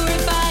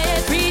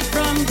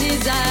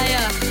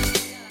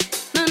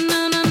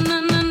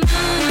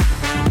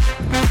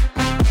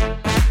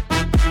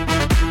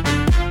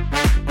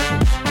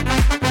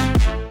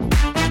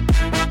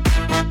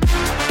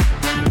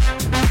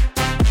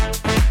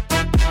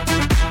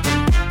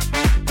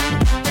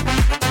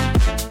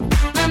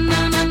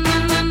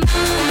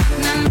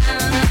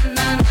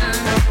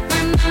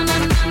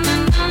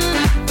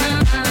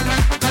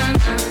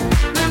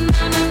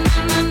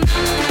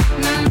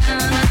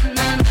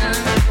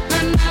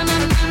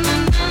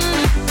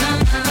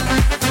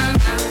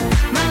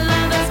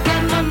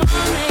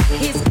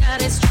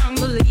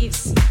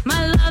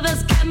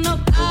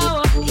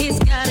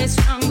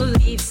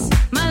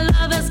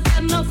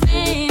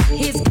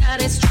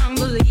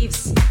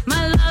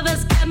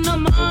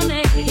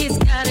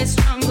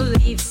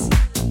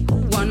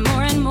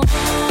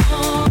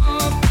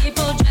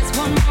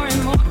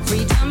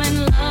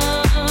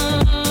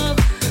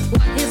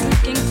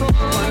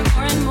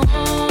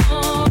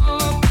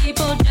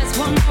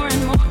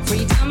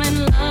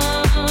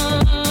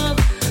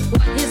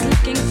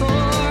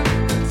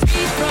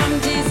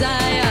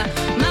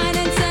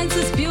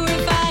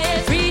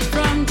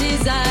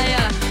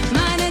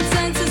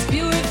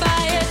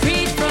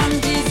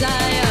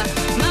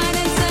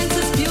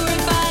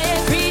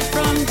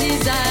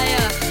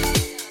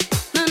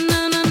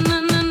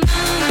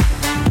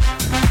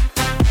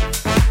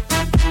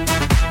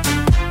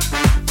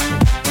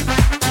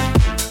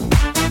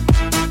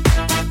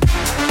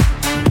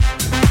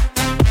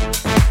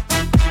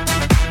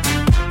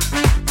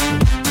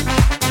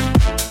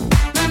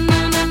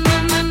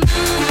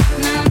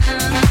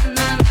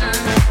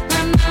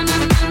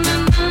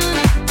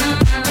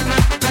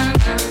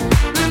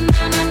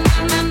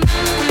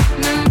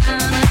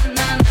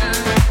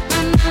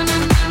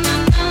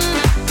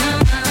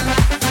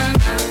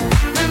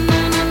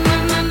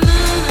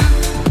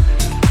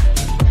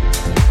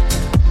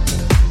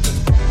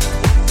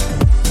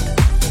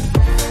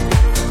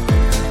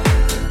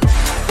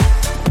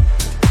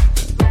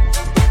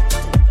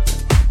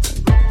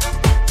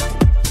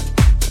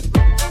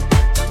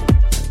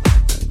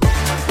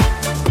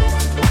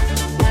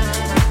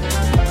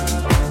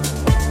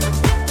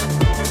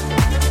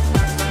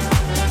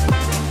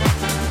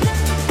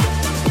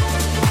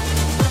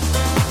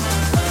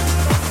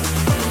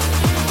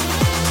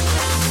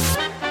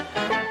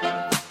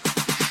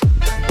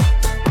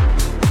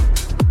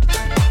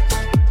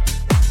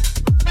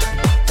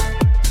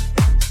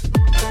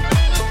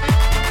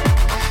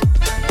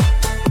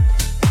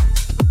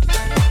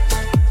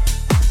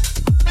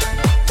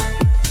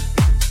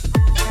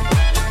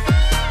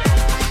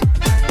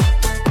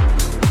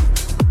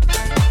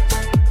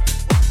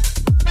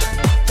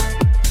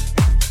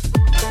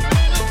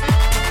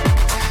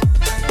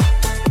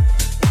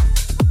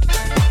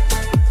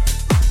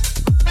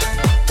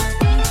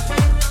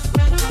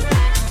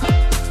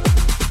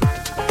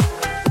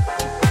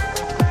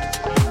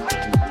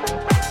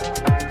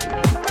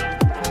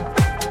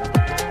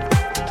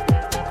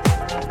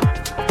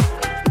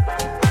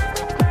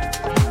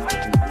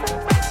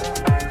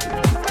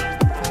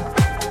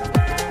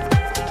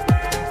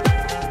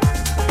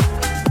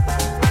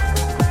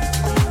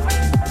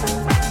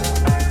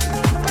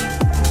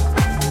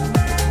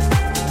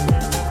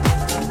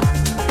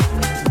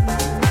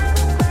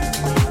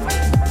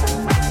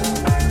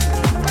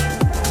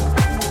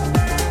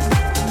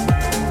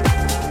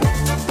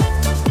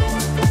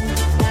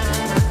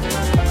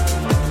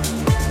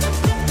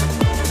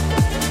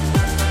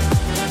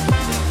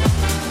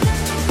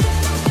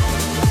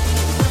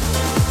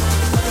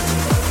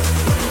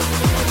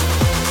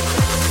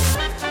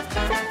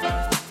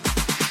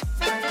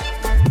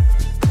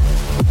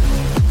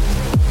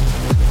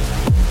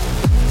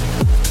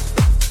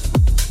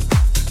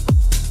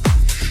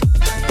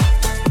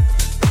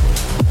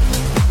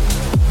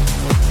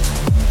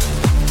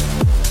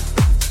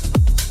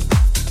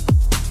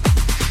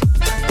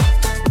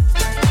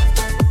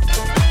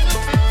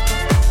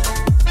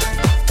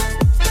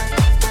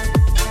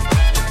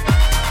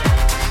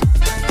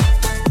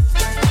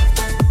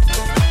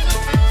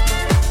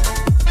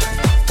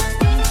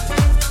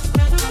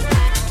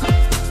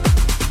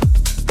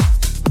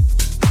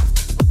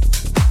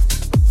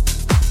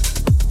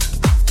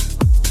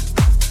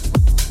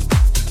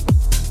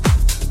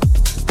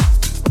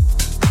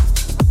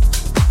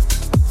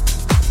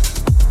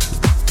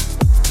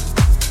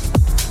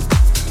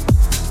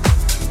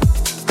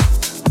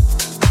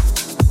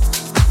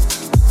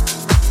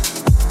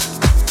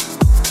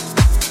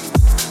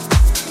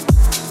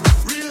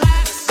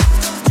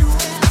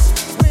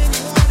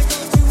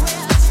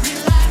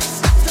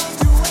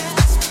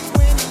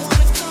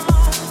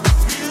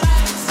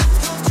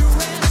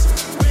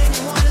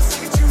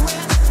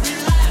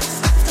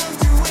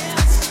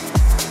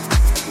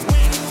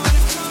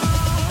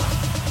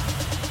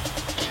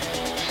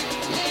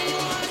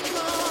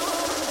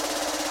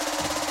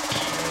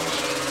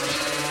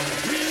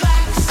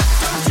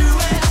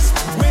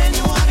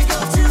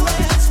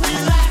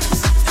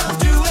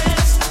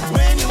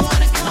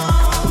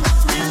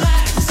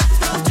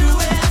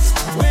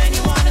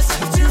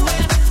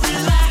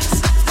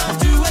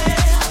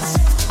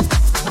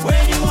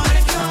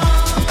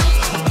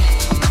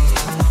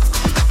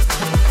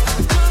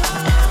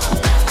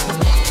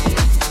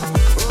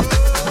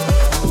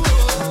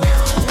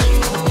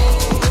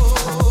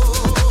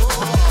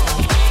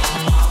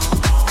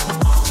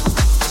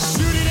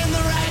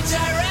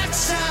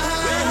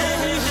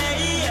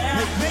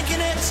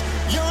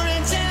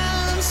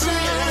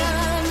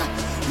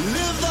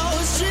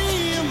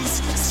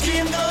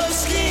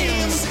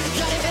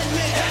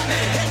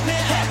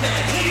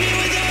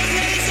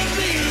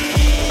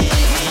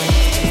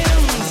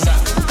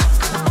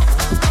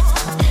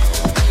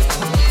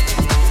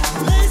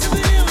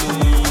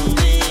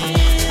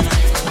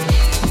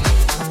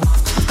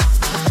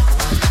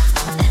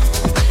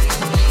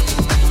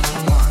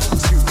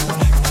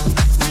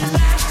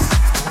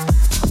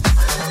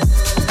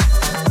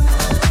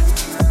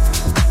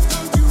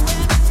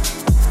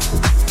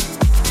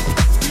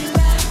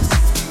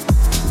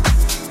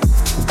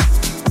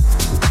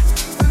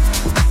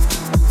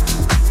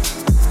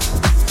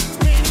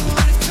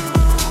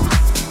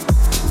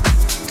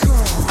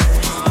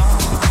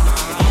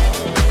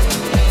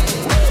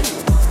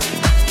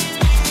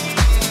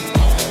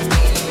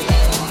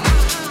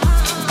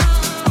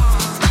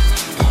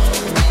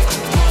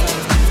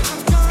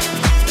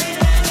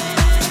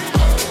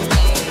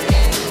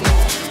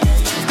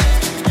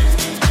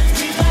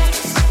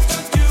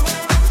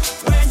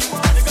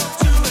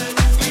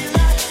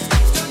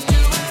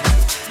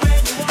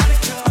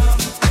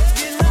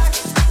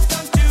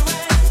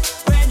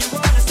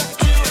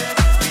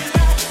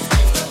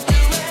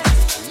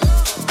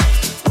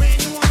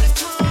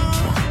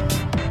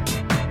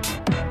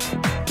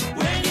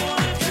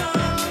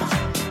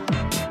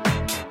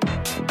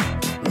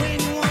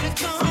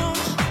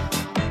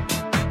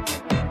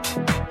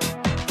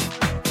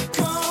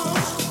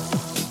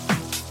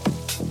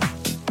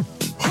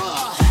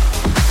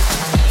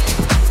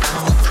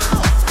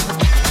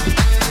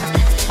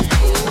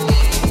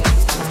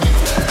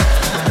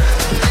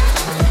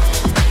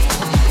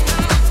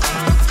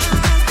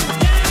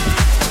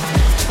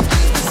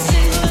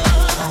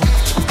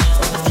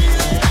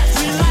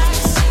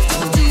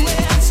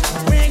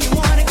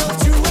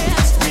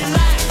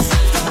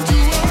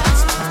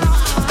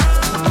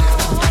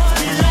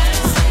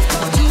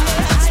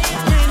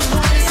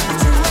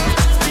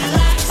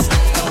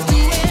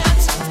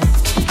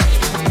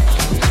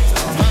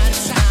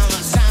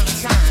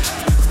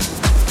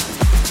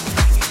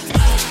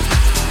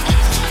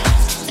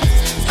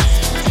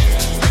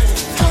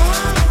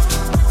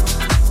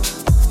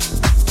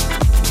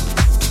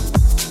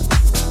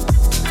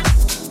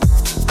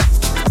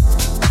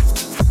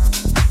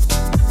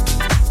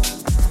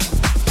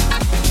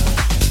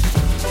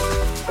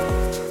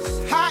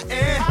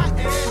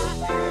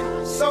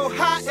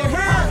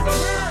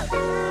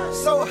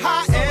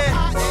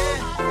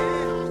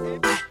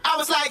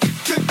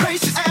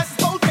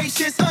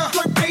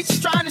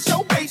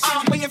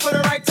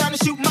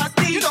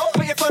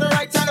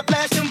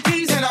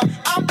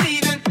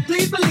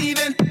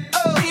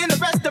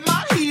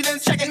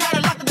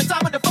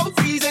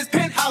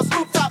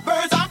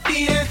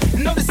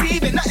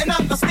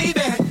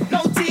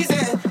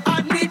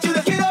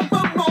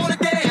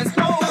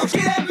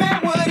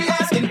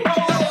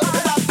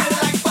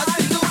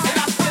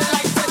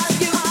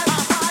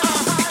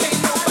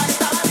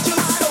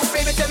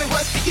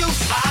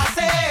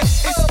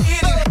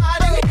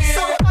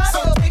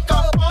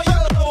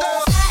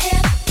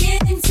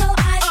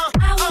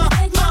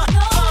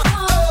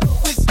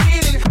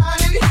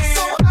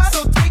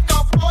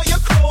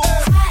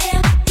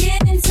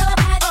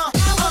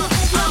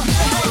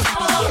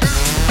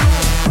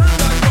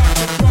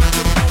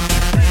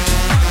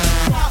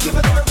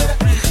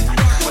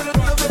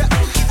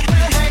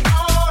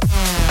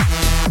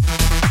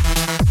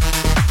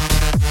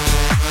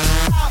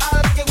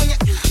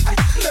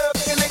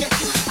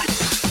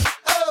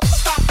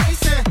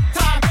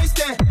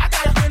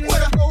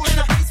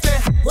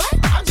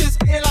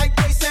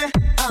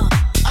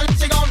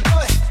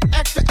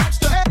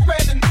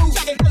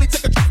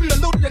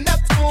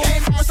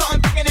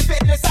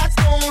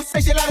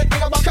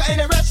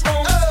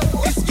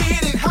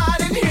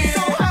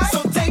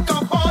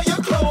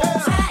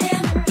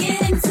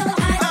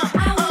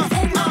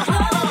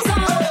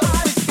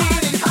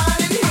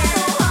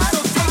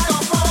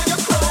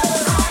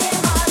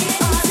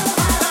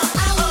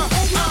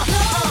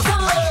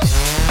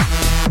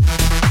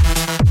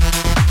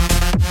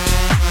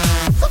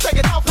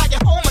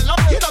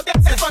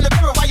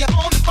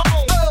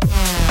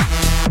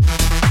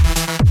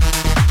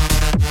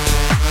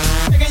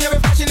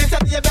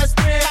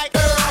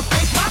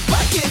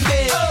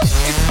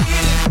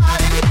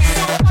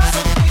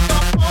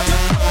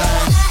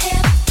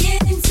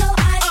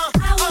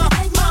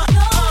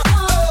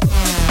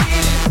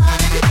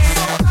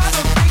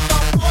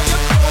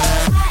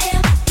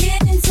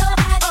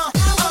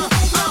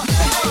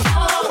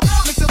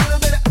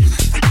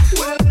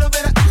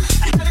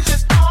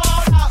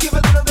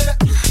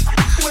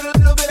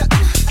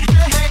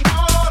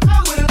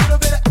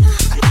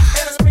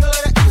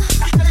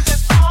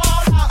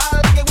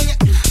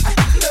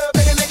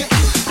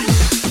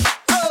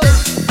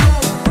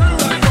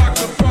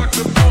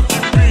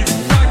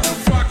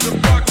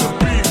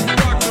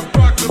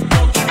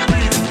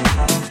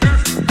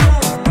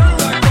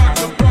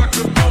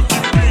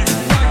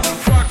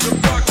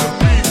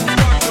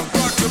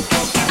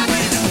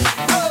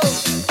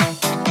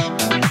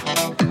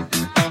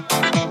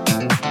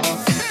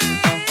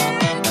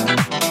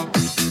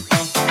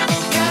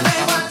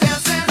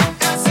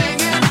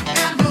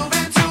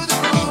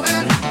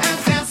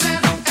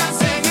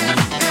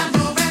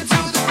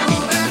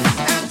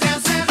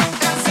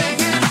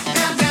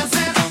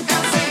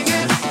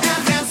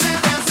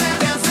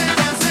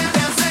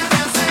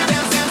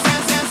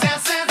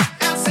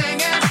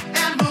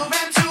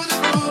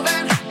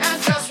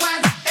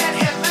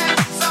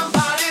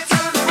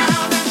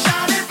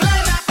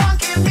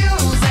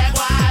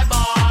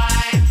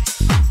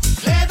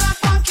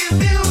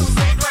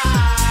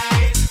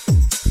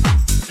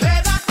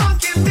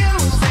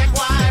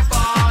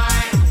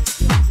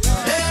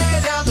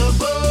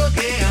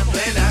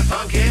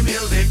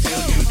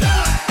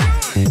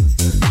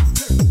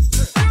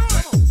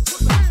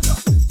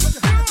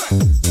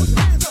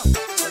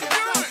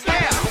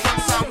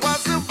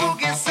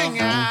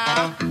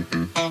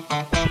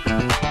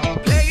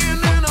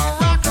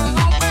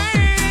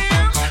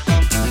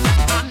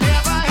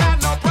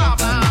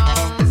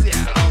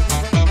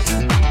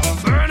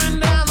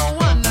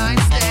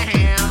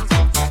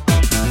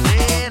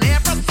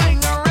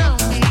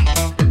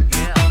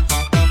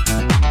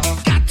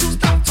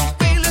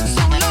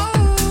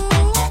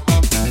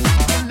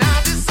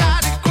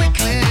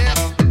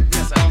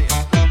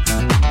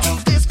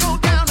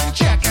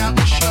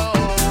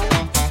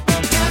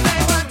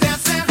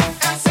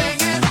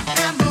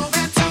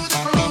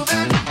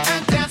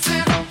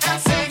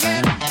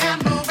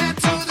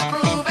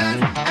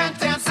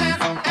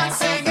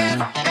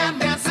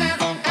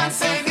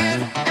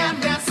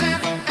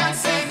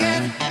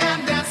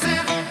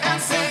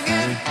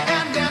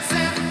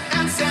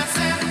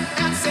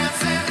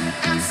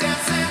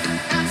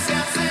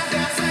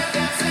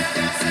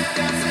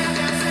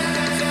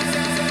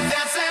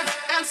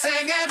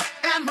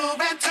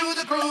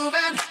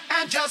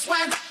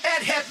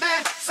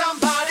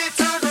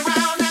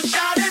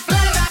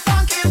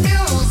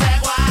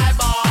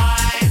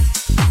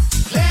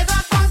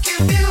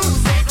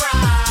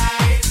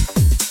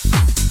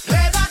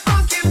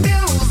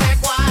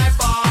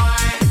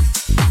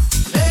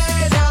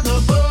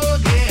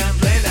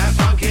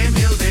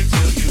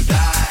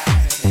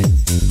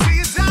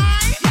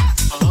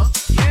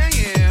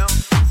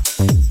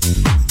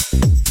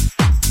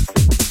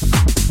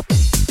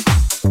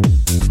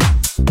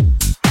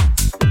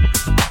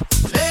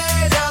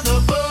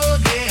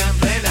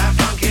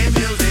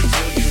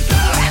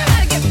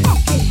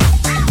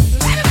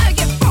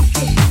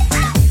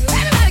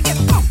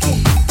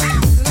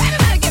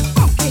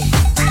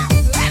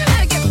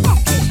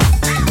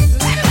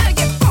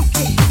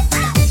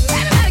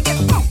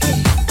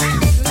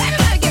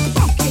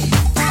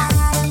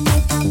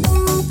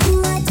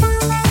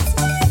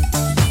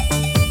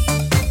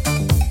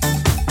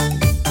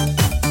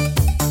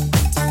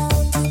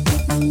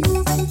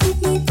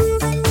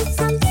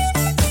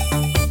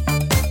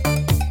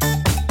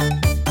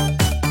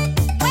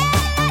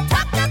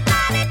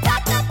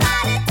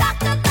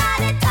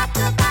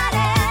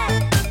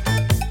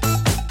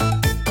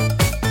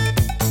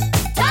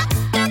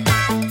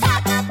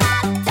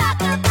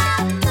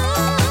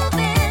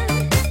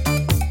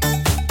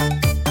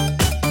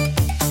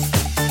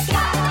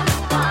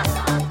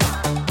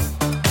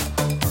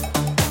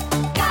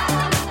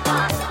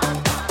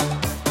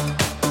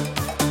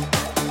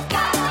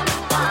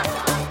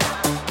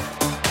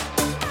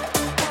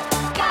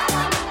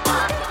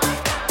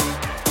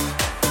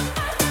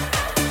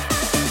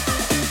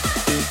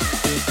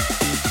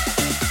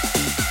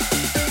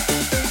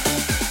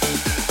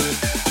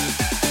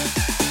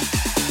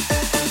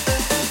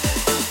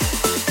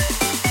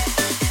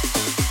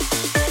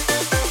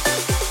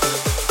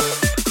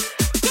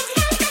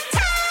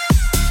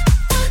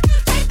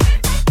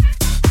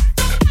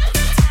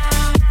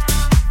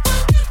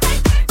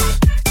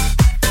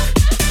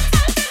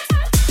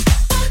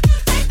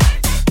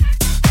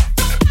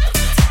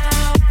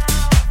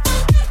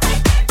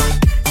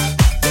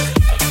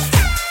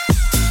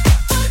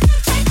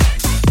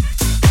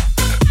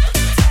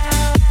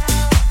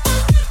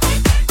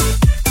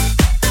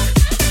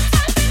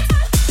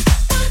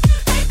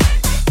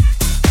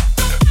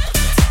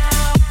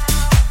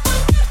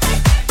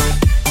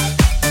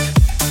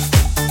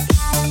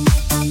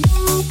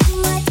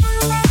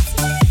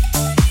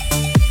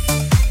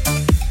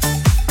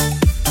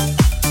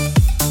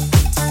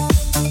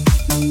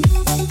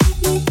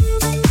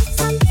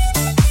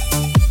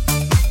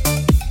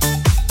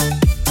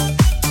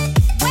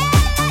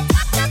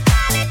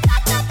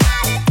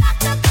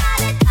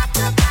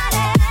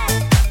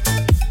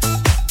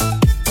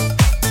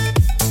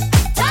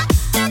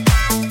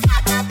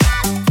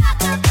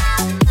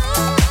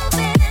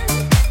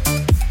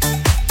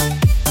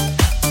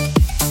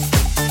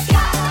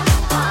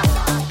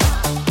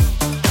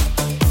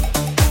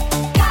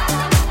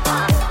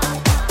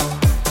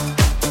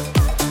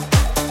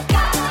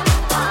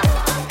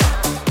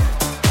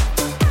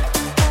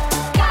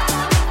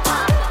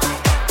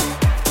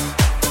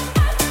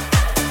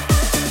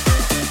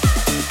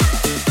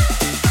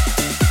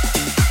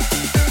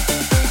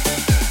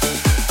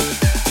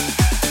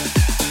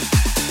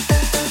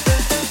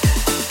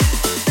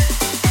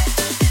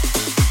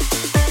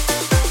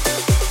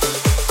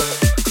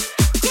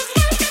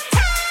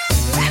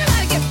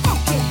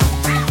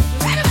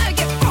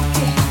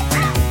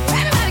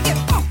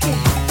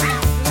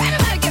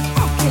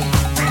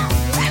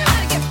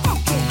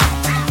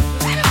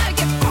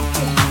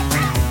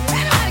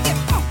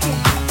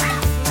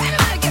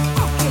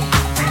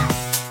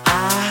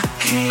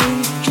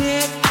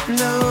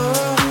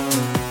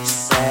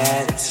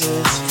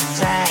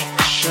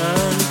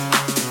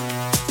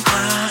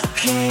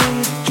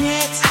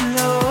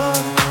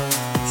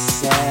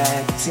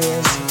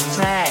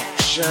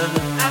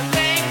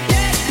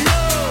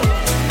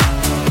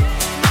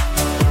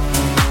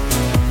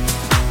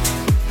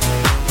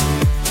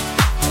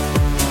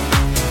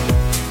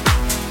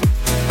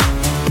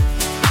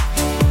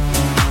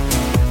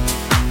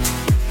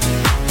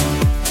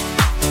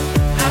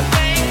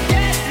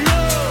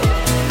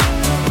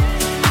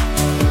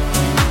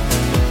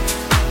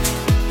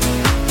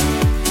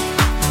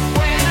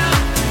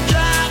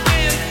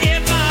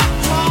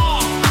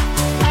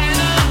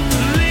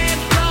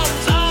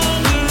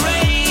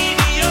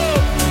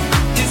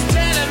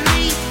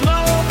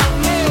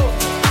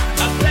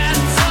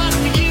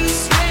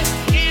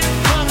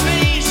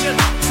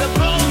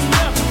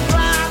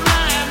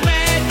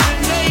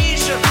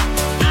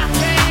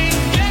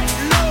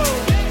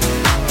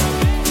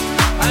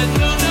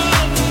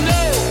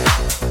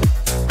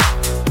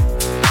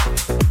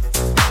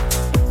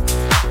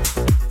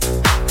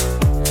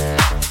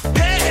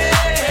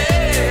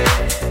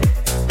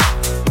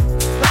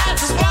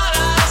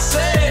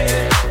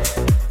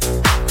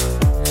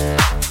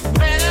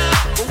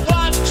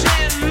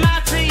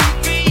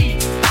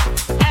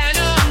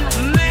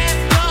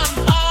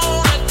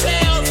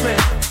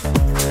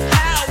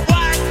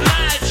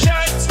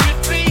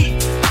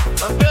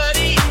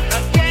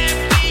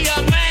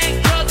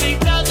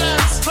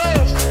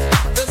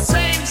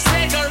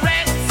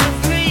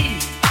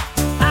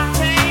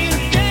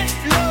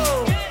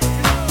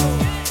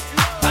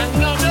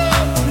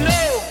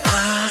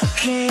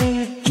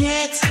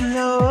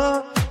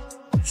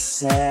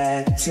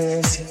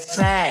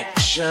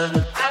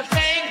satisfaction. I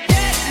can't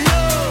get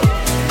no.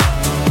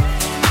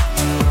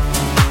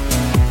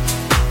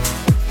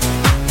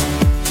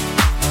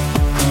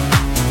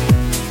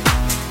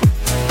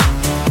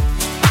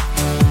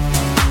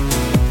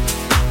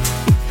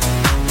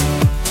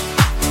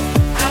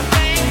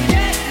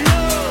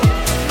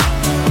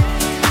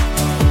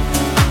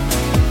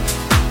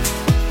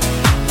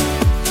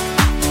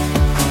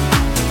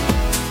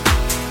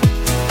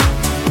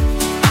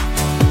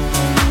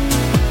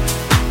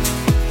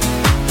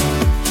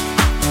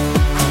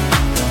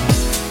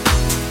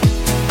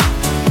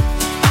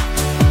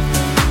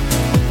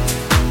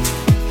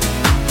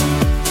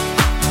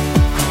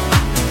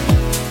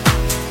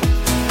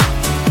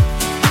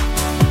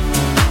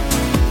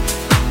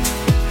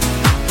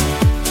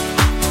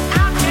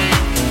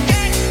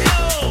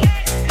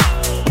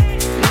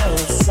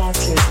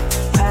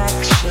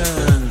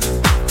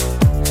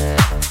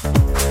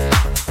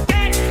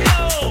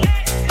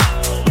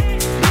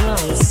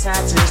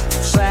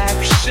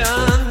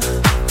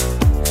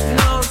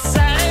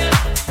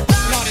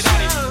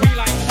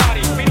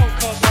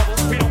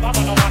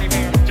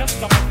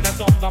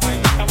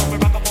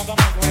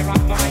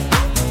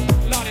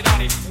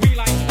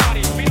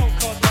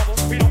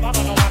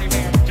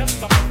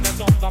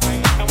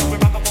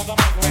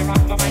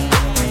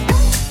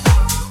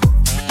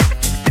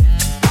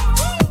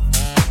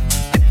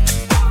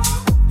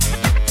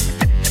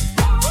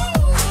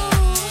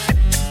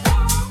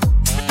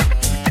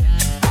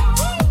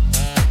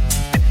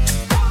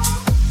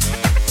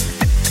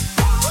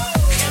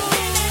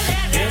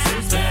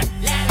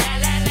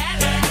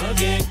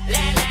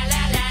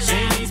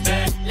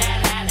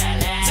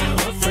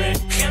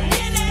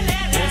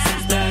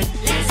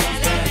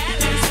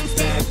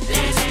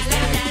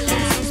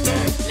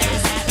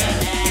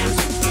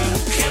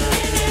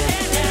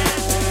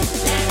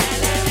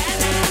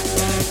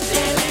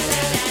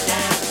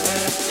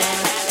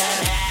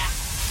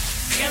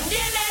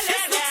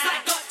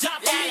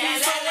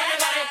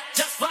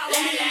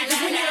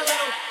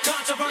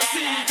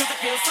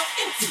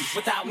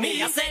 Without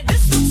me, I said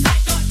this looks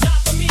like a job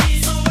for me.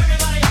 So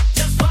everybody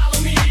just follow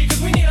me,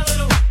 'cause we need a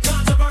little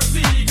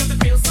controversy, 'cause it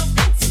feels so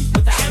empty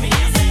without me.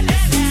 I said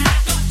this looks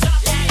like a job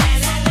for me.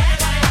 So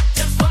everybody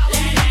just follow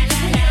me,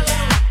 'cause we need a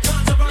little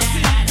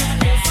controversy, 'cause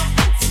it feels so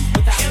empty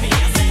without me.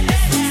 I said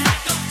this looks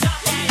like a job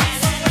for me.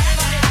 So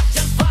everybody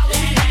just follow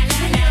me,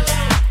 'cause we need a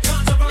little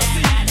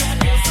controversy, 'cause it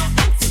feels so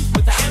empty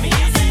without me.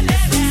 I said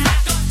this looks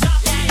like a job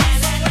for me.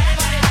 So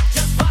everybody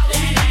just follow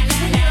me, 'cause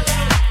we need a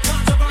little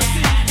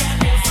controversy, 'cause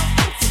it feels so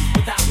empty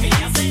without me.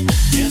 I said,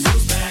 guess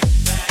who's back,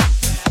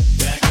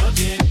 back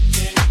again?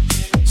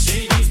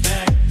 Shady's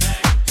back,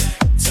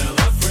 tell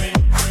a friend.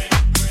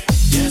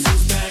 Guess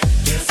who's back,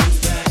 guess who's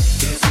back,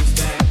 guess who's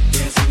back,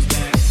 guess who's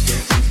back,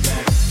 guess who's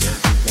back, guess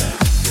who's back,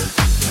 guess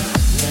who's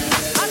back.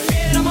 I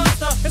created a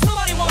monster. If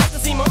somebody wants to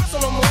see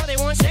Marshall no more, they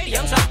want Shady,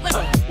 I'm chopped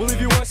liver. Well, if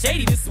you want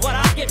Shady, this is what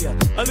I'll give you.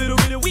 A little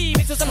bit of weed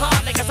mixed with some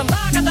hard liquor, some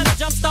vodka that'll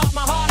jumpstart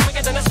my heart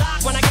quicker than a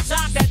shock when I get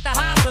shocked at the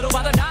hospital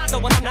by the doctor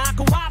when I'm not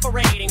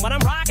cooperating, when I'm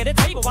rocking the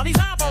table while he's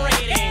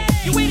operating.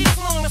 You waited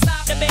so long to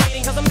stop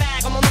debating, 'cause I'm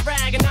back, I'm on the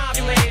rag and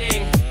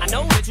ovulating. I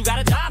know that you got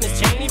a job, Miss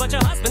Cheney, but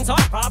your husband's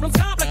heart problem's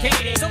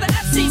complicating. So the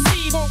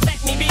FCC won't let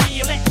me be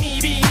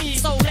me,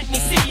 so let me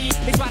see.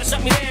 They try to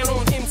shut me down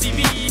on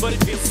MTV, but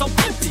it feels so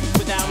empty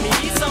without me.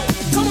 So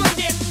come on,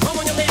 dip, come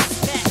on your lips,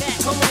 that,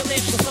 come on your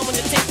lips, and some on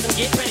your tips, and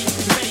get ready,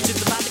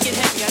 just about to get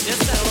heavy. I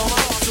just settled on my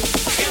lawsuit.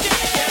 So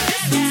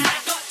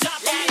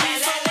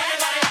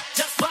everybody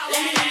just follow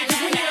me,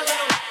 'cause we need a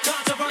little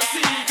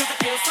controversy, 'cause it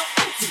feels so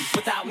empty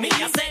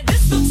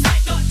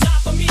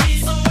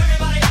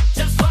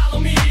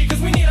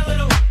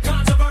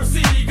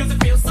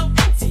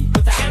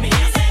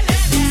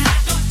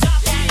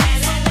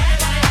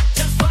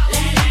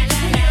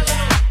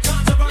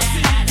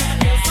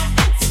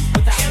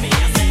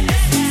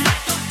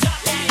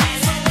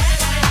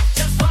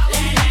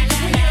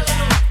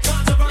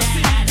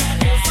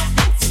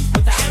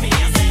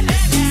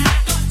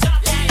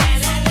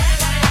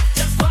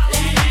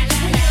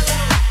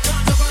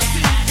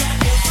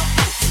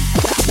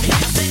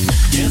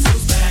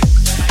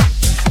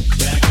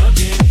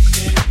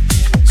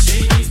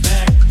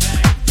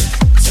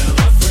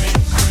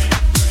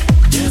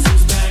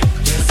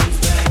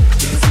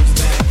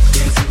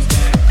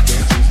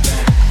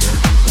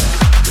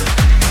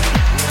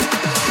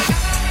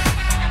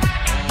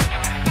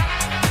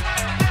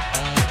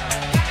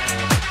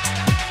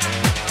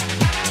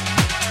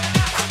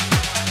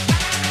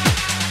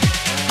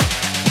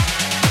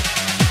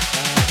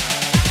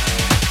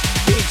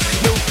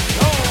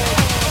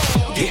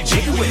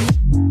with it.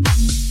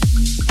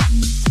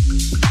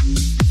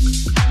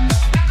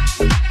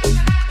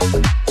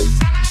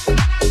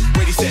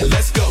 Ready, set,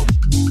 let's go.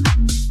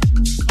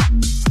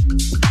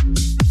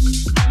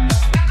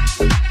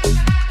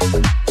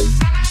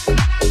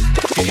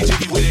 Getting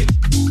jiggy with it.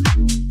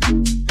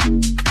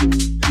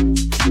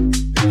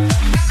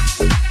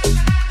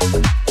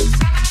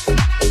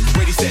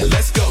 Ready, set,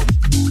 let's go.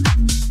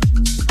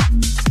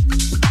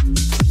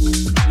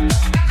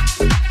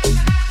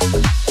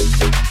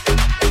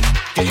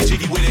 Getting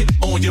jiggy with it.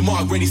 On your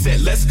mark, ready, set,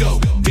 let's go.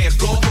 Dance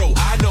floor pro,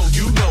 I know,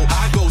 you know,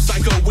 I go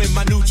psycho when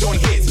my new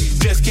joint hits.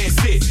 Just can't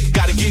sit,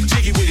 gotta get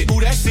jiggy with it. Ooh,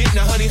 that's it,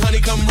 now honey, honey,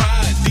 come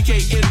ride.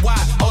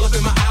 DKNY, all up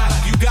in my eye.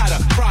 You got a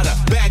Prada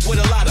bag with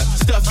a lot of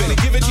stuff in it.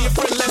 Give it to your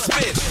friend, let's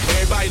spin.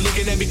 Everybody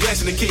looking at me,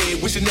 glancing the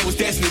kid. Wishing they was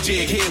dancing the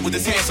jig here with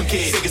this handsome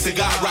kid. Take a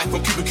cigar right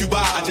from Cuba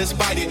Cuba. I just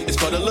bite it, it's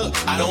for the look,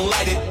 I don't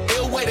light it.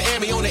 Ill way to air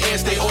me on the air,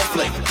 stay off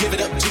play. Give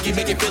it up, jiggy,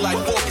 make it feel like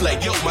foreplay.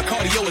 Yo, my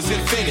cardio is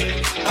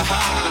infinite.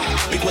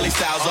 Aha, Big Willie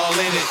Styles all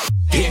in it.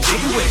 Get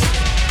jiggy with it.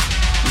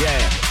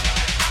 Yeah.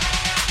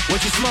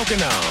 What you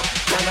smoking on?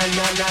 Na na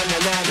na na na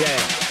na.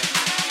 Yeah.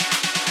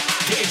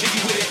 Get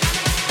jiggy with it.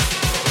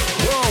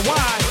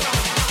 Worldwide,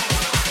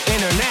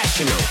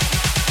 international,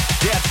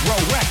 Death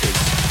Row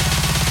Records.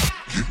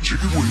 Get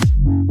jiggy with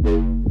it.